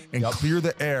podcast and clear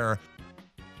the air.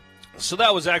 So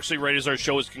that was actually right as our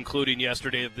show was concluding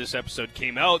yesterday that this episode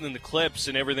came out, and then the clips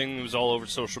and everything was all over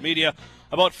social media.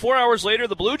 About 4 hours later,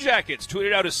 the Blue Jackets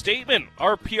tweeted out a statement.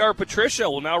 Our PR Patricia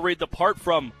will now read the part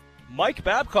from Mike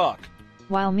Babcock.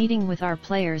 While meeting with our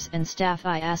players and staff,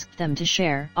 I asked them to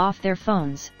share, off their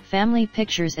phones, family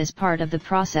pictures as part of the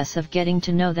process of getting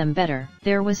to know them better.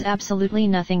 There was absolutely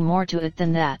nothing more to it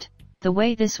than that. The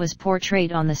way this was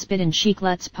portrayed on the Spittin'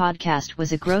 Chicklets podcast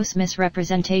was a gross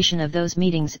misrepresentation of those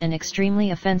meetings and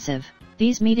extremely offensive.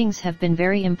 These meetings have been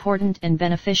very important and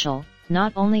beneficial,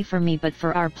 not only for me but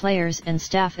for our players and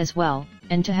staff as well,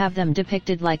 and to have them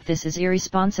depicted like this is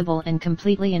irresponsible and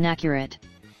completely inaccurate.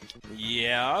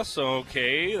 Yeah, so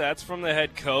okay, that's from the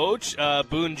head coach.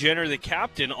 Boone Jenner, the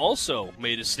captain, also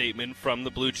made a statement from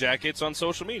the Blue Jackets on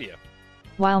social media.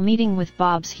 While meeting with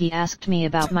Bob's, he asked me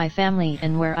about my family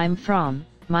and where I'm from,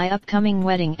 my upcoming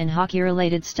wedding and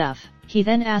hockey-related stuff. He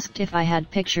then asked if I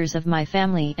had pictures of my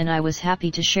family, and I was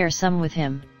happy to share some with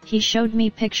him. He showed me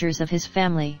pictures of his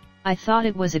family. I thought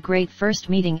it was a great first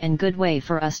meeting and good way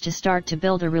for us to start to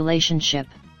build a relationship.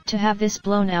 To have this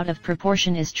blown out of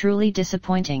proportion is truly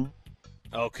disappointing.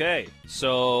 Okay,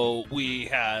 so we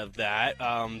have that.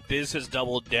 Biz has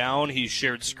doubled down. He's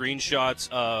shared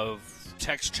screenshots of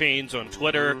text chains on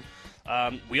Twitter.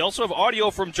 We also have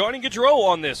audio from Johnny Gaudreau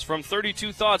on this from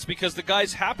 32 Thoughts, because the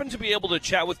guys happened to be able to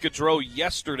chat with Gaudreau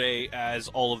yesterday as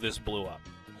all of this blew up.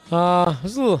 I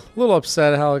was a little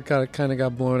upset how it kind of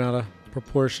got blown out of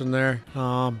proportion there.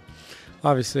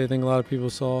 Obviously, I think a lot of people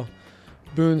saw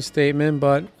Boone's statement,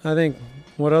 but I think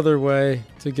what other way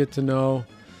to get to know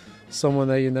someone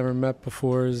that you never met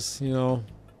before is,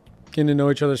 getting to know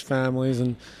each other's families,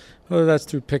 and whether that's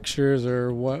through pictures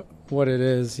or what it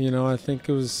is. I think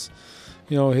it was,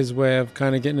 his way of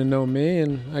kind of getting to know me,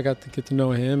 and I got to get to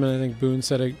know him, and I think Boone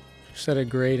said it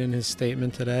great in his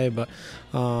statement today, but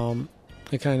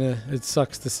it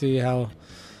sucks to see how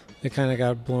it kind of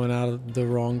got blown out of the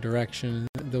wrong direction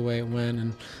the way it went,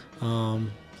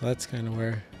 and that's kind of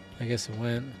where I guess it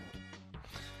went.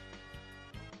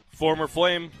 Former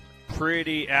Flame,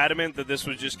 pretty adamant that this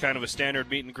was just kind of a standard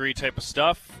meet and greet type of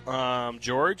stuff.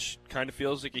 George kind of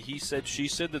feels like a he said, she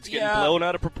said that's getting blown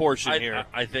out of proportion here.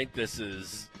 I think this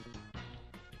is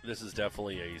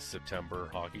definitely a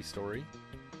September hockey story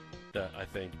that I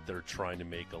think they're trying to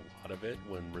make a lot of it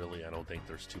when really I don't think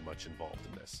there's too much involved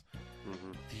in this.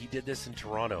 Mm-hmm. He did this in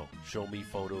Toronto. Show me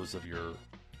photos of your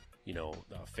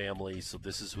family. So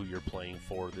this is who you're playing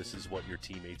for. This is what your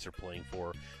teammates are playing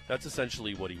for. That's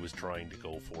essentially what he was trying to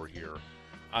go for here.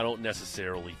 I don't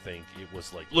necessarily think it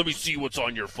was like, let me see what's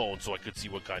on your phone so I could see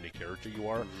what kind of character you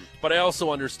are. Mm-hmm. But I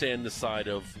also understand the side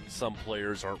of some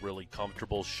players aren't really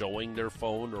comfortable showing their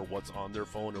phone or what's on their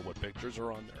phone or what pictures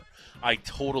are on there. I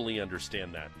totally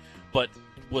understand that. But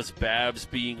was Babs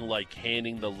being like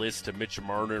handing the list to Mitch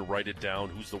Marner and write it down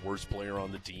who's the worst player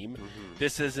on the team? Mm-hmm.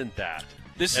 This isn't that.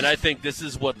 I think this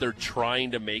is what they're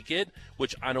trying to make it,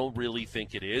 which I don't really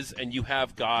think it is. And you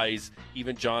have guys,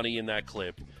 even Johnny in that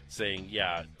clip, saying,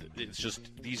 yeah, it's just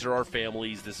these are our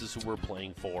families. This is who we're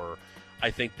playing for.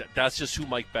 I think that's just who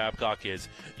Mike Babcock is.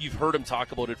 You've heard him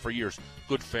talk about it for years.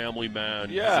 Good family man.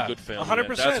 Yeah, he's a good family 100%.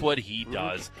 man. That's what he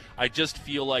does. I just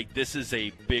feel like this is a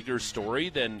bigger story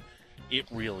than it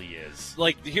really is.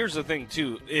 Like, here's the thing,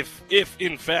 too. If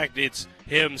in fact it's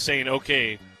him saying,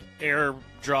 okay,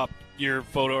 airdrop your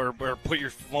photo or put your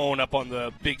phone up on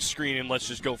the big screen and let's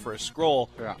just go for a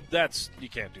scroll, you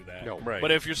can't do that. No. Right.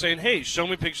 But if you're saying, hey, show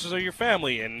me pictures of your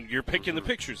family and you're picking the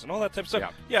pictures and all that type of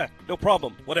stuff, yeah, no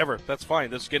problem. Whatever. That's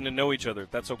fine. That's getting to know each other.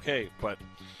 That's okay. But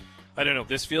I don't know.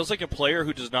 This feels like a player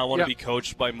who does not want to be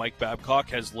coached by Mike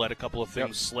Babcock has let a couple of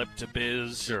things slip to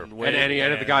Biz. Sure. And any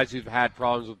of the guys who've had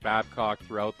problems with Babcock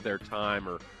throughout their time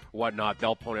or whatnot,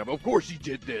 they'll pony up. Of course he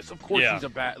did this. Of course he's a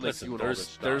bad. Listen,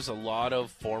 there's a lot of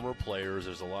former players.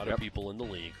 There's a lot of people in the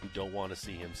league who don't want to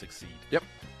see him succeed. Yep.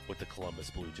 With the Columbus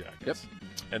Blue Jackets. Yep.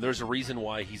 And there's a reason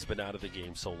why he's been out of the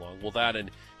game so long. Well, that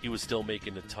and he was still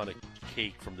making a ton of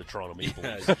cake from the Toronto Maple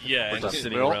Leafs. And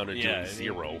sitting around and doing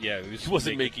zero. He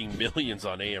wasn't making millions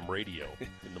on AM radio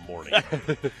in the morning.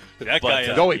 That guy,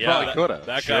 he probably could have.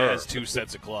 That guy has 2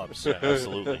 sets of clubs. Yeah,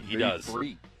 absolutely, he does.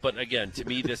 3. But again, to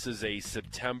me, this is a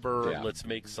September. Let's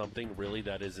make something really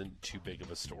that isn't too big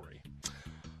of a story.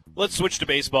 Let's switch to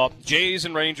baseball. Jays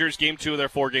and Rangers, Game 2 of their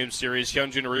 4-game series.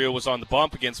 Hyunjin Ryu was on the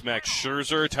bump against Max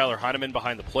Scherzer. Tyler Heineman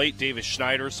behind the plate. Davis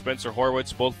Schneider, Spencer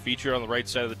Horwitz, both featured on the right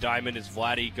side of the diamond as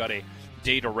Vladdy got a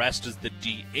day to rest as the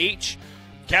DH.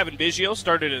 Kevin Biggio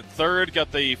started at third,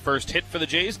 got the first hit for the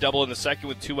Jays, double in the second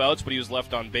with 2 outs, but he was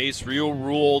left on base. Ryu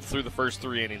ruled through the first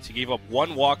 3 innings. He gave up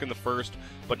 1 walk in the first,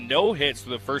 but no hits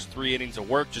through the first 3 innings of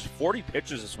work. Just 40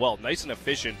 pitches as well. Nice and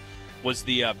efficient was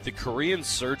the Korean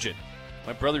surgeon.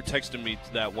 My brother texted me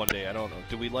that one day. I don't know.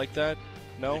 Do we like that?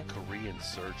 No? The Korean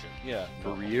surgeon. Yeah.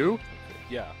 For Ryu?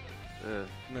 Yeah. No,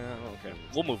 okay.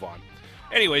 We'll move on.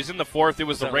 Anyways, in the fourth, it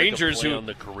was the Rangers who... on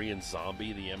the Korean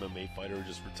Zombie, the MMA fighter who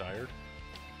just retired?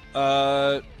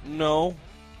 No.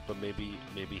 But maybe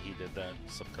he did that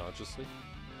subconsciously?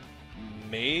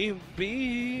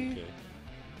 Maybe. Okay.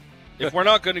 If we're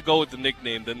not going to go with the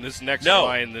nickname, then this next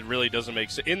line that really doesn't make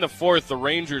sense. In the fourth, the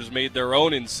Rangers made their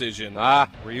own incision.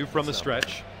 Ryu from the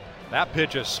stretch. That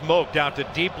pitch is smoked out to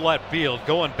deep left field,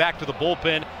 going back to the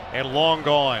bullpen and long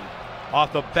gone.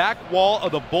 Off the back wall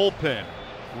of the bullpen,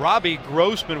 Robbie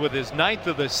Grossman with his 9th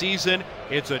of the season.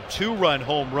 It's a 2-run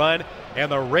home run,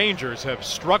 and the Rangers have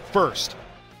struck first.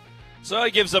 So he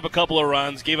gives up a couple of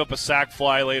runs, gave up a sac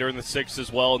fly later in the 6th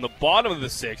as well. In the bottom of the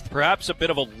 6th, perhaps a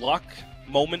bit of a luck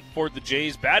moment for the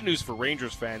Jays. Bad news for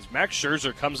Rangers fans. Max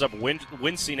Scherzer comes up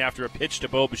wincing after a pitch to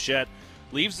Bo Bichette.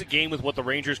 Leaves the game with what the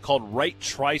Rangers called right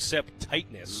tricep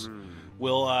tightness.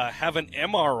 Will have an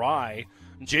MRI.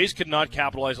 Jays could not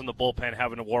capitalize on the bullpen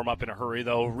having to warm up in a hurry,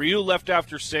 though. Ryu left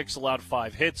after 6, allowed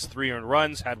 5 hits, 3 earned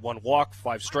runs, had 1 walk,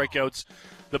 5 strikeouts.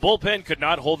 The bullpen could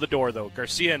not hold the door, though.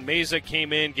 Garcia and Meza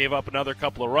came in, gave up another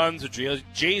couple of runs. The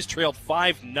Jays trailed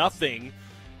 5-0.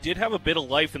 Did have a bit of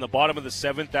life in the bottom of the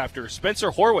 7th after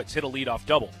Spencer Horwitz hit a leadoff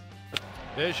double.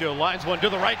 Biggio lines one to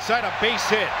the right side, a base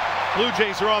hit. Blue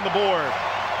Jays are on the board.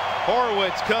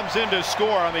 Horwitz comes in to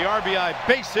score on the RBI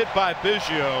base hit by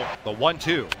Biggio. The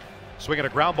 1-2. Swinging a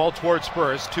ground ball towards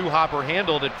first. 2-hopper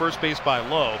handled at first base by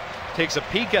Lowe. Takes a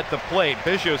peek at the plate.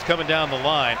 Biggio's coming down the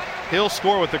line. He'll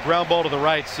score with the ground ball to the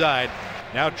right side.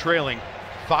 Now trailing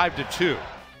 5-2.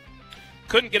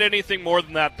 Couldn't get anything more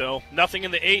than that, though. Nothing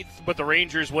in the 8th, but the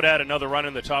Rangers would add another run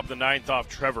in the top of the 9th off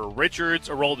Trevor Richards.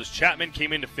 Aroldis Chapman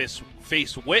came in to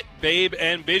face Witt, Babe,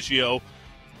 and Biggio.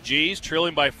 Jays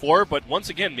trailing by 4, but once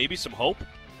again, maybe some hope.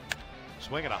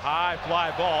 Swinging a high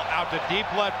fly ball out to deep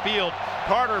left field.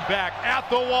 Carter back at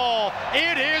the wall.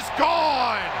 It is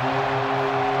gone!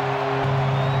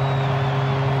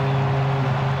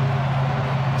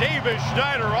 Davis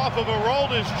Schneider off of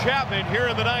Aroldis Chapman here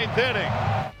in the 9th inning.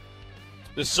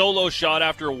 The solo shot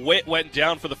after Witt went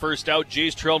down for the first out.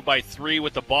 Jays trailed by 3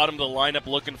 with the bottom of the lineup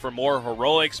looking for more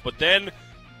heroics, but then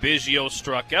Biggio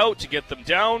struck out to get them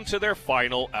down to their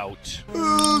final out. No.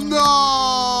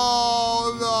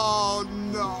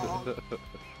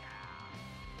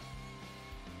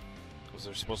 Was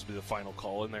there supposed to be the final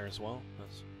call in there as well?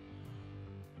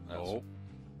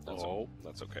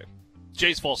 That's okay.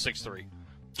 Jays fall 6-3.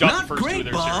 Not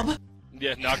great, Bob.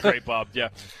 Yeah, not great, Bob. Yeah,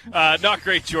 not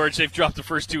great, George. They've dropped the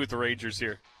first 2 with the Rangers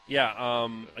here. Yeah.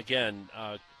 Again,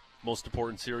 most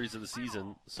important series of the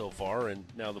season so far, and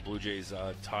now the Blue Jays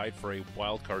tied for a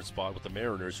wild card spot with the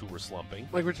Mariners, who were slumping.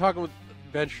 Like we were talking with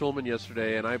Ben Schulman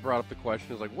yesterday, and I brought up the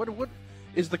question: is like, what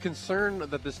is the concern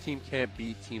that this team can't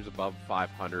beat teams above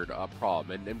 500 a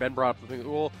problem? And Ben brought up the thing.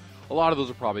 Well, a lot of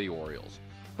those are probably the Orioles,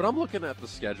 but I'm looking at the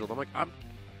schedule. And I'm like,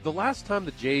 the last time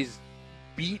the Jays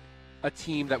beat a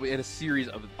team that was in a series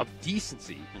of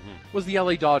decency was the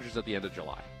LA Dodgers at the end of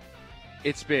July.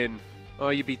 It's been,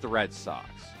 you beat the Red Sox,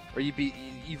 or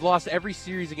you've lost every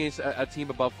series against a team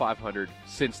above 500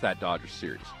 since that Dodgers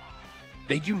series.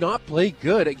 They do not play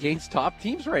good against top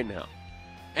teams right now.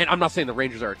 And I'm not saying the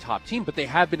Rangers are a top team, but they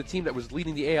have been a team that was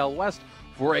leading the AL West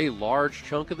for a large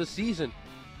chunk of the season.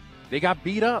 They got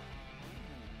beat up.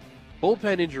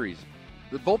 Bullpen injuries.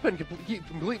 The bullpen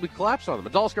completely collapsed on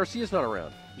them. Adolis Garcia's not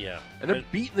around. Yeah. And they're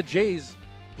beating the Jays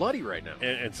bloody right now.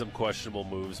 And some questionable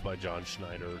moves by John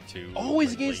Schneider, too.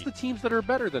 Always against the teams that are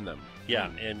better than them. Yeah,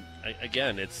 and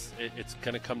again, it's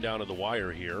going to come down to the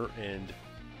wire here. And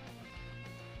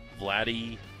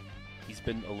Vladdy, he's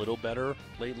been a little better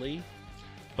lately.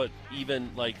 But even,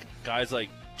 like, guys like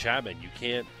Chapman,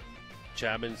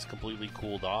 Chapman's completely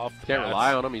cooled off. Can't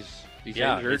rely on him. He's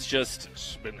injured. It's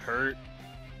just been hurt.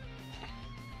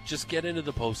 Just get into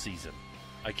the postseason.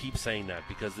 I keep saying that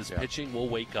because this pitching will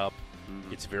wake up.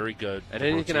 It's very good. And the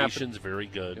anything rotation's very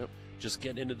good. Yep. Just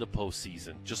get into the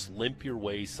postseason. Just limp your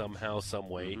way somehow, some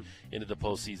way into the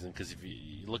postseason. Because if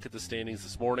you look at the standings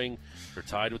this morning, they're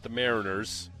tied with the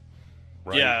Mariners.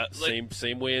 Right? Yeah,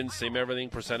 same wins, same everything,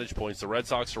 percentage points. The Red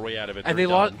Sox are way out of it. And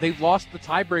they've lost the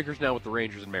tiebreakers now with the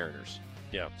Rangers and Mariners.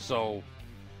 Yeah. So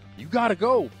you got to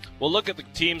go. Well, look at the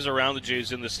teams around the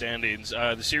Jays in the standings.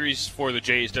 The series for the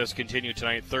Jays does continue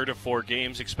tonight, 3rd of 4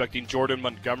 games, expecting Jordan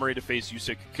Montgomery to face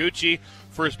Yusei Kikuchi.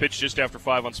 First pitch just after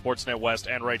 5 on Sportsnet West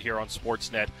and right here on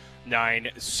Sportsnet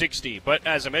 960. But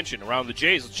as I mentioned, around the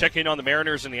Jays, let's check in on the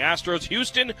Mariners and the Astros.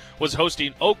 Houston was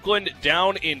hosting Oakland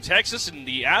down in Texas, and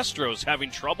the Astros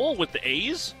having trouble with the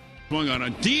A's. Going on a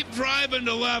deep drive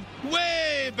into left,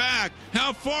 way back.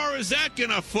 How far is that going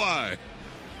to fly?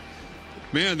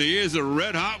 Man, the A's are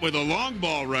red hot with a long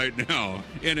ball right now,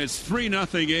 and it's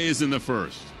 3-0 A's in the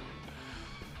first.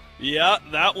 Yeah,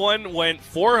 that one went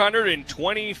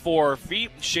 424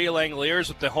 feet. Shea Langeliers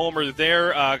with the homer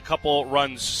there. A couple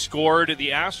runs scored. The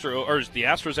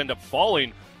Astros end up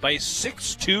falling by a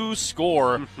 6-2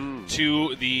 score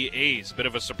to the A's. Bit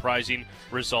of a surprising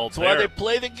result there. That's why they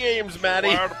play the games, Matty.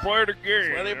 That's why they play the games.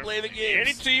 That's why they play the games.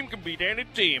 Any team can beat any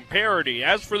team. Parity.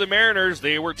 As for the Mariners,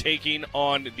 they were taking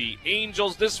on the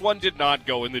Angels. This one did not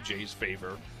go in the Jays'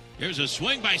 favor. Here's a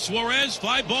swing by Suarez.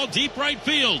 Fly ball deep right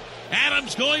field.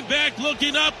 Adams going back,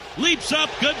 looking up, leaps up.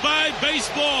 Goodbye,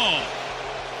 baseball.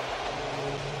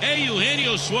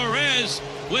 Eugenio Suarez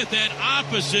with an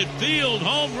opposite field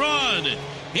home run.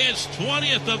 His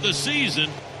 20th of the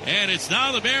season. And it's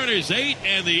now the Mariners 8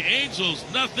 and the Angels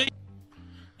nothing.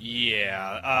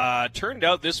 Yeah, turned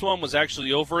out this one was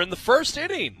actually over in the first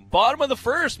inning. Bottom of the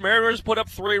first, Mariners put up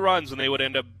 3 runs, and they would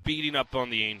end up beating up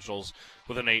on the Angels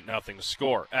with an 8-0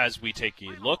 score. As we take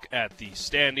a look at the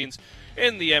standings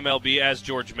in the MLB, as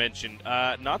George mentioned,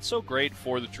 not so great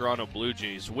for the Toronto Blue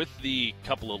Jays with the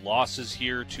couple of losses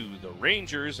here to the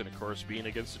Rangers, and of course being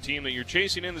against the team that you're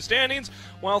chasing in the standings,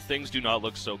 well, things do not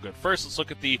look so good. First, let's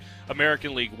look at the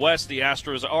American League West. The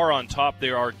Astros are on top.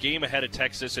 They are a game ahead of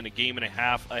Texas and a game and a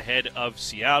half ahead of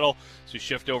Seattle. So we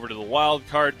shift over to the wild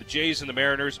card. The Jays and the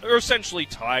Mariners are essentially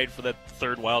tied for that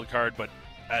third wild card, but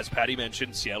as Patty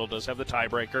mentioned, Seattle does have the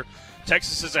tiebreaker.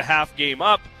 Texas is a half game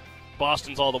up.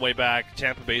 Boston's all the way back.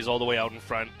 Tampa Bay's all the way out in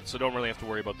front, so don't really have to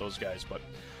worry about those guys. But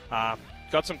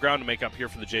got some ground to make up here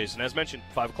for the Jays. And as mentioned,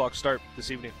 5 o'clock start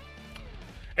this evening.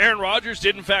 Aaron Rodgers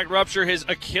did, in fact, rupture his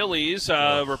Achilles,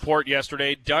 report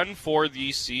yesterday. Done for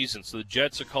the season. So the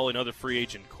Jets are calling other free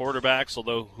agent quarterbacks,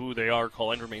 although who they are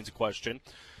calling remains a question.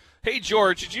 Hey,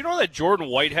 George, did you know that Jordan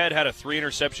Whitehead had a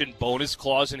 3-interception bonus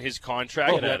clause in his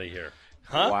contract? Get out of here.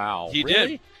 Huh? Wow. He really?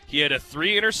 did. He had a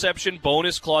 3-interception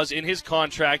bonus clause in his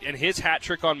contract, and his hat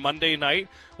trick on Monday night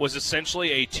was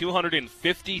essentially a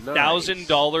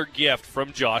 $250,000 gift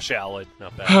from Josh Allen.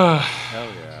 Not bad. Hell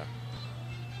yeah.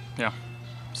 Yeah.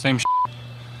 Same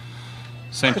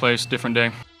Same place, different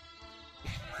day.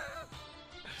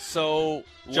 So,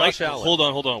 Josh Allen.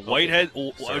 Hold on. Whitehead,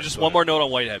 just one more note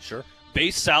on Whitehead. Sure.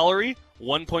 Base salary,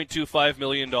 $1.25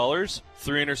 million.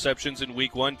 3 interceptions in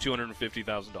week 1,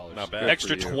 $250,000. Not bad.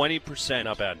 Extra 20%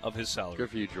 Not bad. of his salary.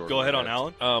 Good for you, Jordan. Go ahead on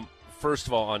Allen. First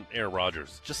of all, on Aaron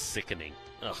Rodgers, just sickening.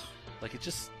 Ugh.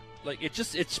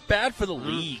 It's bad for the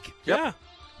league. Yeah.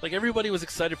 Like, everybody was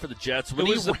excited for the Jets. It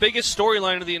was the biggest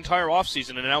storyline of the entire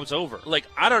offseason, and now it's over. Like,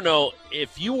 I don't know,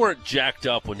 if you weren't jacked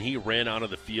up when he ran onto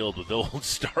the field with old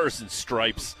stars and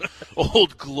stripes,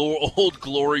 old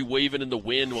glory waving in the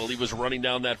wind while he was running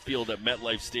down that field at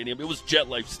MetLife Stadium. It was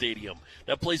JetLife Stadium.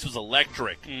 That place was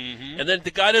electric. Mm-hmm. And then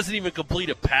the guy doesn't even complete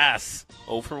a pass.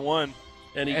 0 for 1.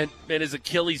 And his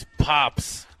Achilles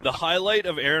pops. The highlight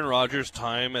of Aaron Rodgers'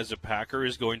 time as a Packer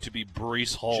is going to be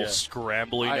Breece Hall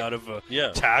scrambling out of a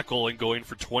tackle and going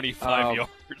for 25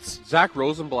 yards. Zach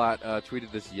Rosenblatt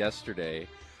tweeted this yesterday.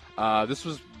 This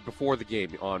was before the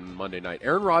game on Monday night.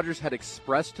 Aaron Rodgers had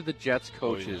expressed to the Jets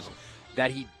coaches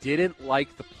that he didn't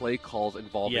like the play calls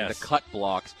involving the cut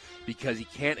blocks because he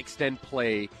can't extend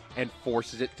play and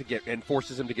forces him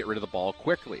to get rid of the ball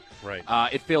quickly. Right.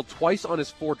 It failed twice on his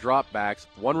 4 dropbacks.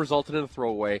 One resulted in a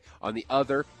throwaway. On the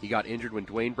other, he got injured when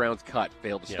Dwayne Brown's cut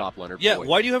failed to stop Leonard Floyd.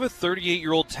 Why do you have a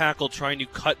 38-year-old tackle trying to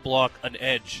cut block an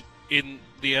edge in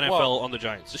the NFL on the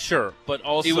Giants? Sure, but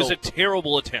also it was a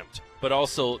terrible attempt. But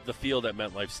also the field at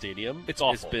MetLife Stadium, it's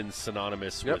awful. It's been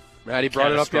synonymous Yep. with Maddie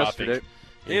brought it up yesterday.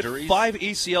 They had 5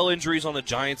 ACL injuries on the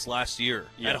Giants last year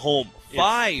at home.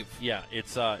 5.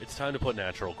 It's time to put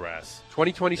natural grass.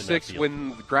 2026,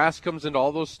 when the grass comes into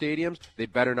all those stadiums, they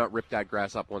better not rip that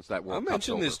grass up once that World Cup's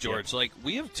mention over. this, George. Like,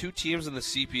 we have 2 teams in the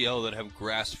CPL that have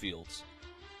grass fields.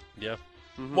 Yeah.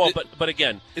 Mm-hmm. Well, but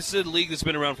again, it's a league that's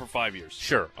been around for 5 years.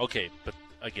 Sure. Okay, but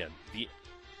again,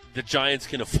 the Giants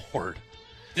can afford.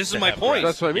 This is my point.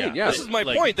 That's what I mean. Yeah. This is my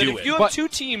point. That if you have 2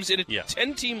 teams in a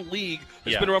 10-team league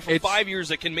that's been around for 5 years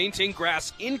that can maintain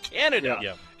grass in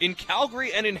Canada, in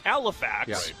Calgary, and in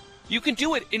Halifax, you can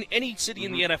do it in any city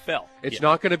in the NFL. It's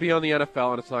not going to be on the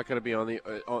NFL, and it's not going to be on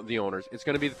the owners. It's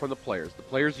going to be from the players. The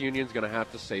players' union is going to have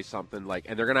to say something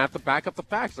and they're going to have to back up the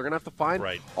facts. They're going to have to find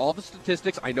all the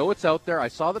statistics. I know it's out there. I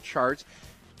saw the charts,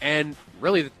 and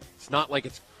really, it's not like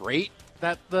it's great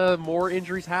that the more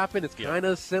injuries happen. It's kind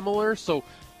of similar, so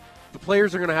the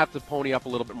players are going to have to pony up a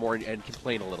little bit more and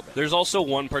complain a little bit. There's also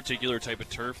one particular type of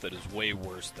turf that is way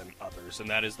worse than others, and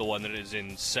that is the one that is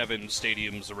in 7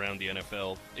 stadiums around the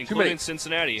NFL, including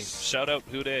Cincinnati. Shout out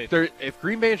Houday. If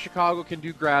Green Bay and Chicago can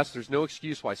do grass, there's no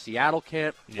excuse why Seattle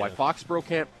can't, why Foxborough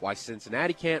can't, why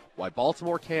Cincinnati can't, why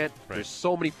Baltimore can't. Right. There's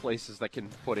so many places that can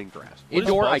put in grass. What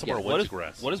Indoor, does I get. What does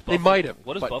Buffalo? They might have.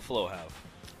 What does Buffalo have?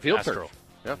 Field Astro. turf.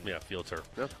 Yeah, field turf.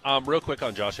 Yeah. Real quick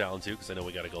on Josh Allen, too, because I know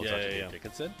we got to go talk to Dave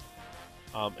Dickinson.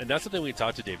 And that's something we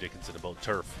talked to Dave Dickinson about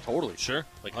turf. Totally. Sure.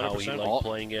 Like how he liked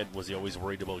playing it. Was he always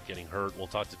worried about getting hurt? We'll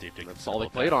talk to Dave Dickinson. That's all they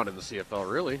played on in the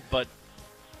CFL, really. But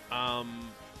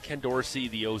Ken Dorsey,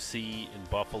 the OC in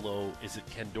Buffalo, is it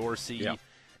Ken Dorsey? Yeah.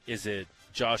 Is it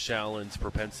Josh Allen's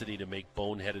propensity to make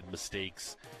boneheaded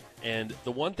mistakes? And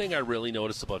the one thing I really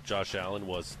noticed about Josh Allen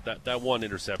was that one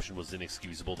interception was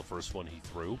inexcusable, the first one he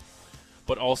threw.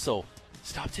 But also,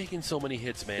 stop taking so many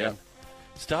hits, man. Yeah.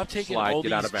 Stop taking all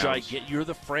these gigantic. You're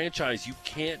the franchise. You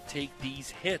can't take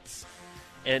these hits.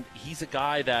 And he's a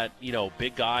guy that,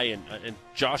 big guy, and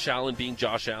Josh Allen, being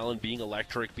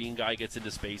electric, being a guy gets into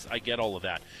space. I get all of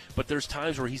that. But there's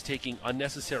times where he's taking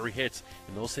unnecessary hits,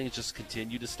 and those things just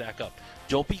continue to stack up.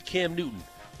 Don't be Cam Newton.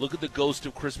 Look at the ghost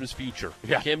of Christmas future.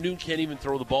 Yeah. Cam Newton can't even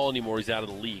throw the ball anymore. He's out of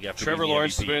the league after Trevor being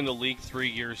Lawrence the has been in the league 3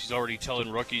 years. He's already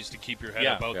telling rookies to keep your head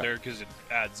up out there because it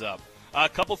adds up. A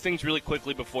couple things really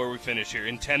quickly before we finish here.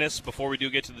 In tennis, before we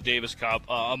do get to the Davis Cup,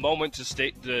 a moment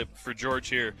for George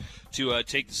here to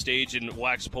take the stage and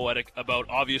wax poetic about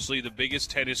obviously the biggest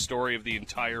tennis story of the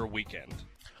entire weekend.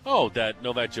 Oh, that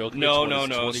Novak Djokovic.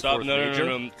 No. Stop.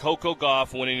 No. Coco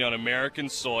Gauff winning on American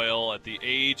soil at the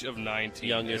age of 19.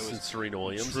 Youngest since Serena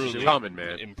Williams. Truly common,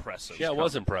 man. Impressive. Yeah, it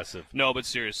was impressive. No, but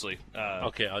seriously.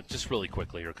 Okay, just really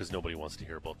quickly here because nobody wants to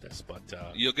hear about this. But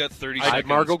you'll get 30 seconds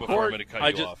Margot before Court. I'm going to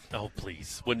cut you off. Oh,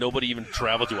 please. When nobody even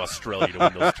traveled to Australia to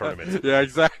win those tournaments. Yeah,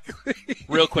 exactly.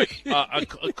 Real quick,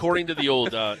 according to the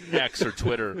old X or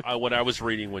Twitter, what I was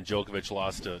reading when Djokovic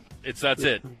lost that's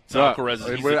it.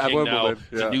 Alcaraz, he's the king now.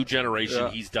 It's a new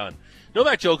generation. He's done.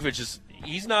 Novak Djokovic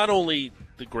he's not only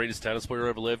the greatest tennis player who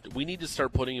ever lived, we need to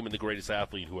start putting him in the greatest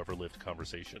athlete who ever lived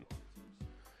conversation.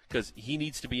 Because he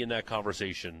needs to be in that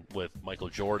conversation with Michael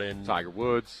Jordan, Tiger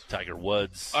Woods.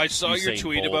 I saw your Usain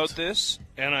tweet Bolt. about this,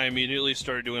 and I immediately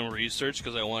started doing research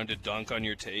because I wanted to dunk on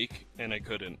your take, and I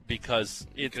couldn't. Because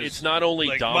it's not only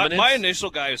like, dominance. My initial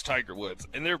guy is Tiger Woods,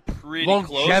 and they're pretty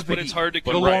Longevity. close, but it's hard to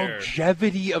The compare.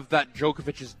 longevity of that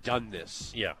Djokovic has done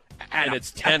this. Yeah. And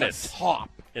it's tennis. At the top.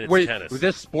 And it's tennis.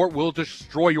 This sport will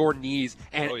destroy your knees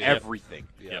and yeah. everything.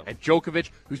 Yeah. And Djokovic,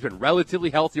 who's been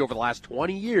relatively healthy over the last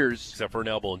 20 years. Except for an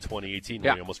elbow in 2018 when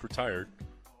Yeah. he almost retired.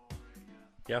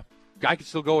 Yeah. Guy could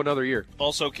still go another year.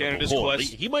 Also, Canada's Oh,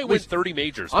 quest. he might win 30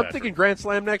 majors. I'm Patrick. thinking Grand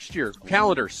Slam next year.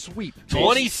 Calendar, sweep.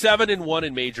 27-1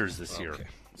 in majors this year.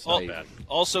 It's not bad.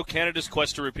 Also, Canada's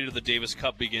quest to repeat of the Davis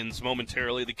Cup begins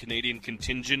momentarily. The Canadian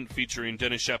contingent, featuring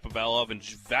Denis Shapovalov and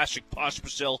Vasek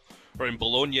Pospisil, are in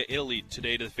Bologna, Italy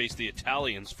today to face the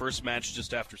Italians. First match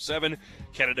just after 7.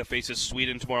 Canada faces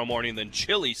Sweden tomorrow morning, then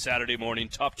Chile Saturday morning.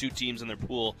 Top 2 teams in their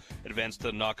pool advance to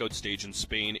the knockout stage in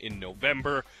Spain in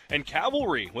November. And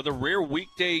Cavalry with a rare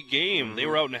weekday game. They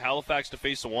were out in Halifax to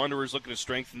face the Wanderers, looking to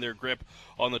strengthen their grip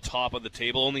on the top of the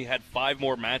table. Only had 5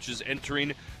 more matches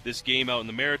entering this game out in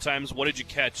the Maritimes. What did you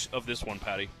catch of this one,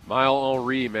 Patty? Mile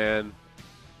Henry, man.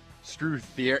 Screw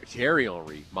Thierry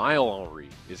Henry. Mile Henry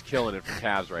is killing it for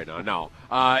Cavs right now. No.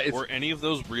 Were any of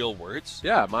those real words?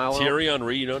 Yeah, Mile Thierry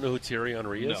Henry. You don't know who Thierry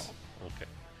Henry is? No. Okay.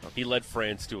 He led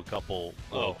France to a couple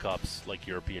World Cups, like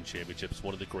European Championships.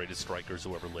 One of the greatest strikers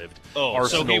who ever lived.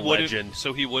 Arsenal legend.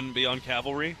 So he wouldn't be on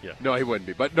Cavalry? Yeah. No, he wouldn't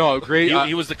be. But no, great.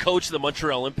 He was the coach of the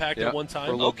Montreal Impact at one time.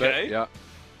 For a little bit,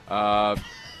 yeah.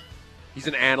 He's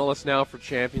an analyst now for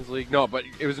Champions League. No, but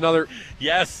it was another.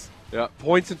 Yes. Yeah,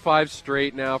 points in 5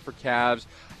 straight now for Cavs.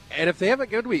 And if they have a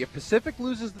good week, if Pacific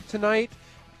loses tonight,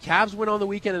 Cavs win on the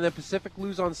weekend, and then Pacific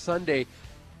lose on Sunday,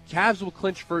 Cavs will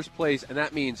clinch first place, and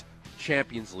that means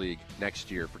Champions League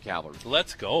next year for Cavalry.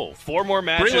 Let's go. 4 more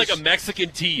matches. Bring like a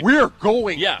Mexican team. We're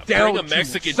going down bring a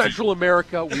Mexican to Central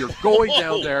America. We are going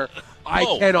down there. I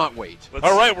cannot wait.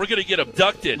 All right, we're going to get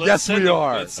abducted. Yes, we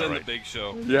are. Let's send the big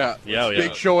show. Yeah.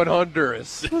 Big show in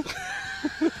Honduras.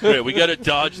 Right, we got to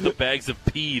dodge the bags of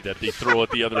pee that they throw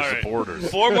at the other supporters.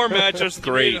 4 more matches,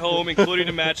 3 Great. at home, including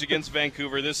a match against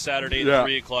Vancouver this Saturday at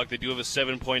 3 o'clock. They do have a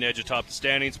 7-point edge atop the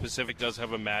standings. Pacific does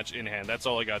have a match in hand. That's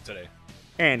all I got today.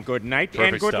 And good night,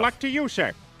 Perfect and good stuff. luck to you,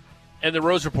 sir. And the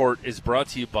Rose Report is brought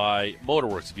to you by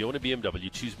Motorworks. If you own a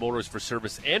BMW, choose Motorworks for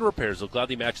service and repairs. They'll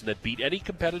gladly match and then beat any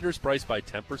competitor's price by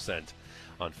 10%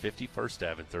 on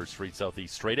 51st Ave and 3rd Street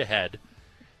Southeast. Straight ahead,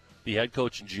 the head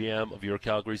coach and GM of your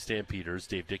Calgary Stampeders,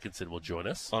 Dave Dickinson, will join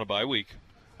us. On a bye week.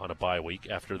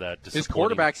 After that His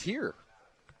quarterback's here.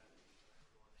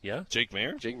 Yeah? Jake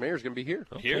Mayer? Jake Mayer's going to be here.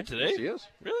 Here today? Yes, he is.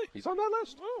 Really? He's on that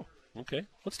list. Oh. Okay.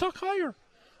 Let's talk higher.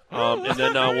 And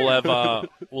then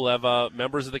we'll have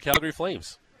members of the Calgary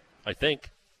Flames, I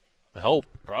think. I hope.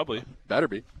 Probably. Better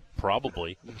be.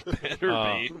 Probably. Better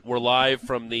be. We're live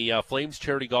from the Flames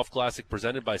Charity Golf Classic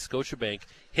presented by Scotiabank.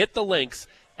 Hit the links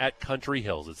at Country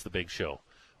Hills. It's the big show.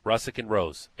 Russick and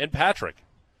Rose. And Patrick.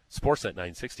 Sportsnet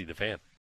 960, The Fan.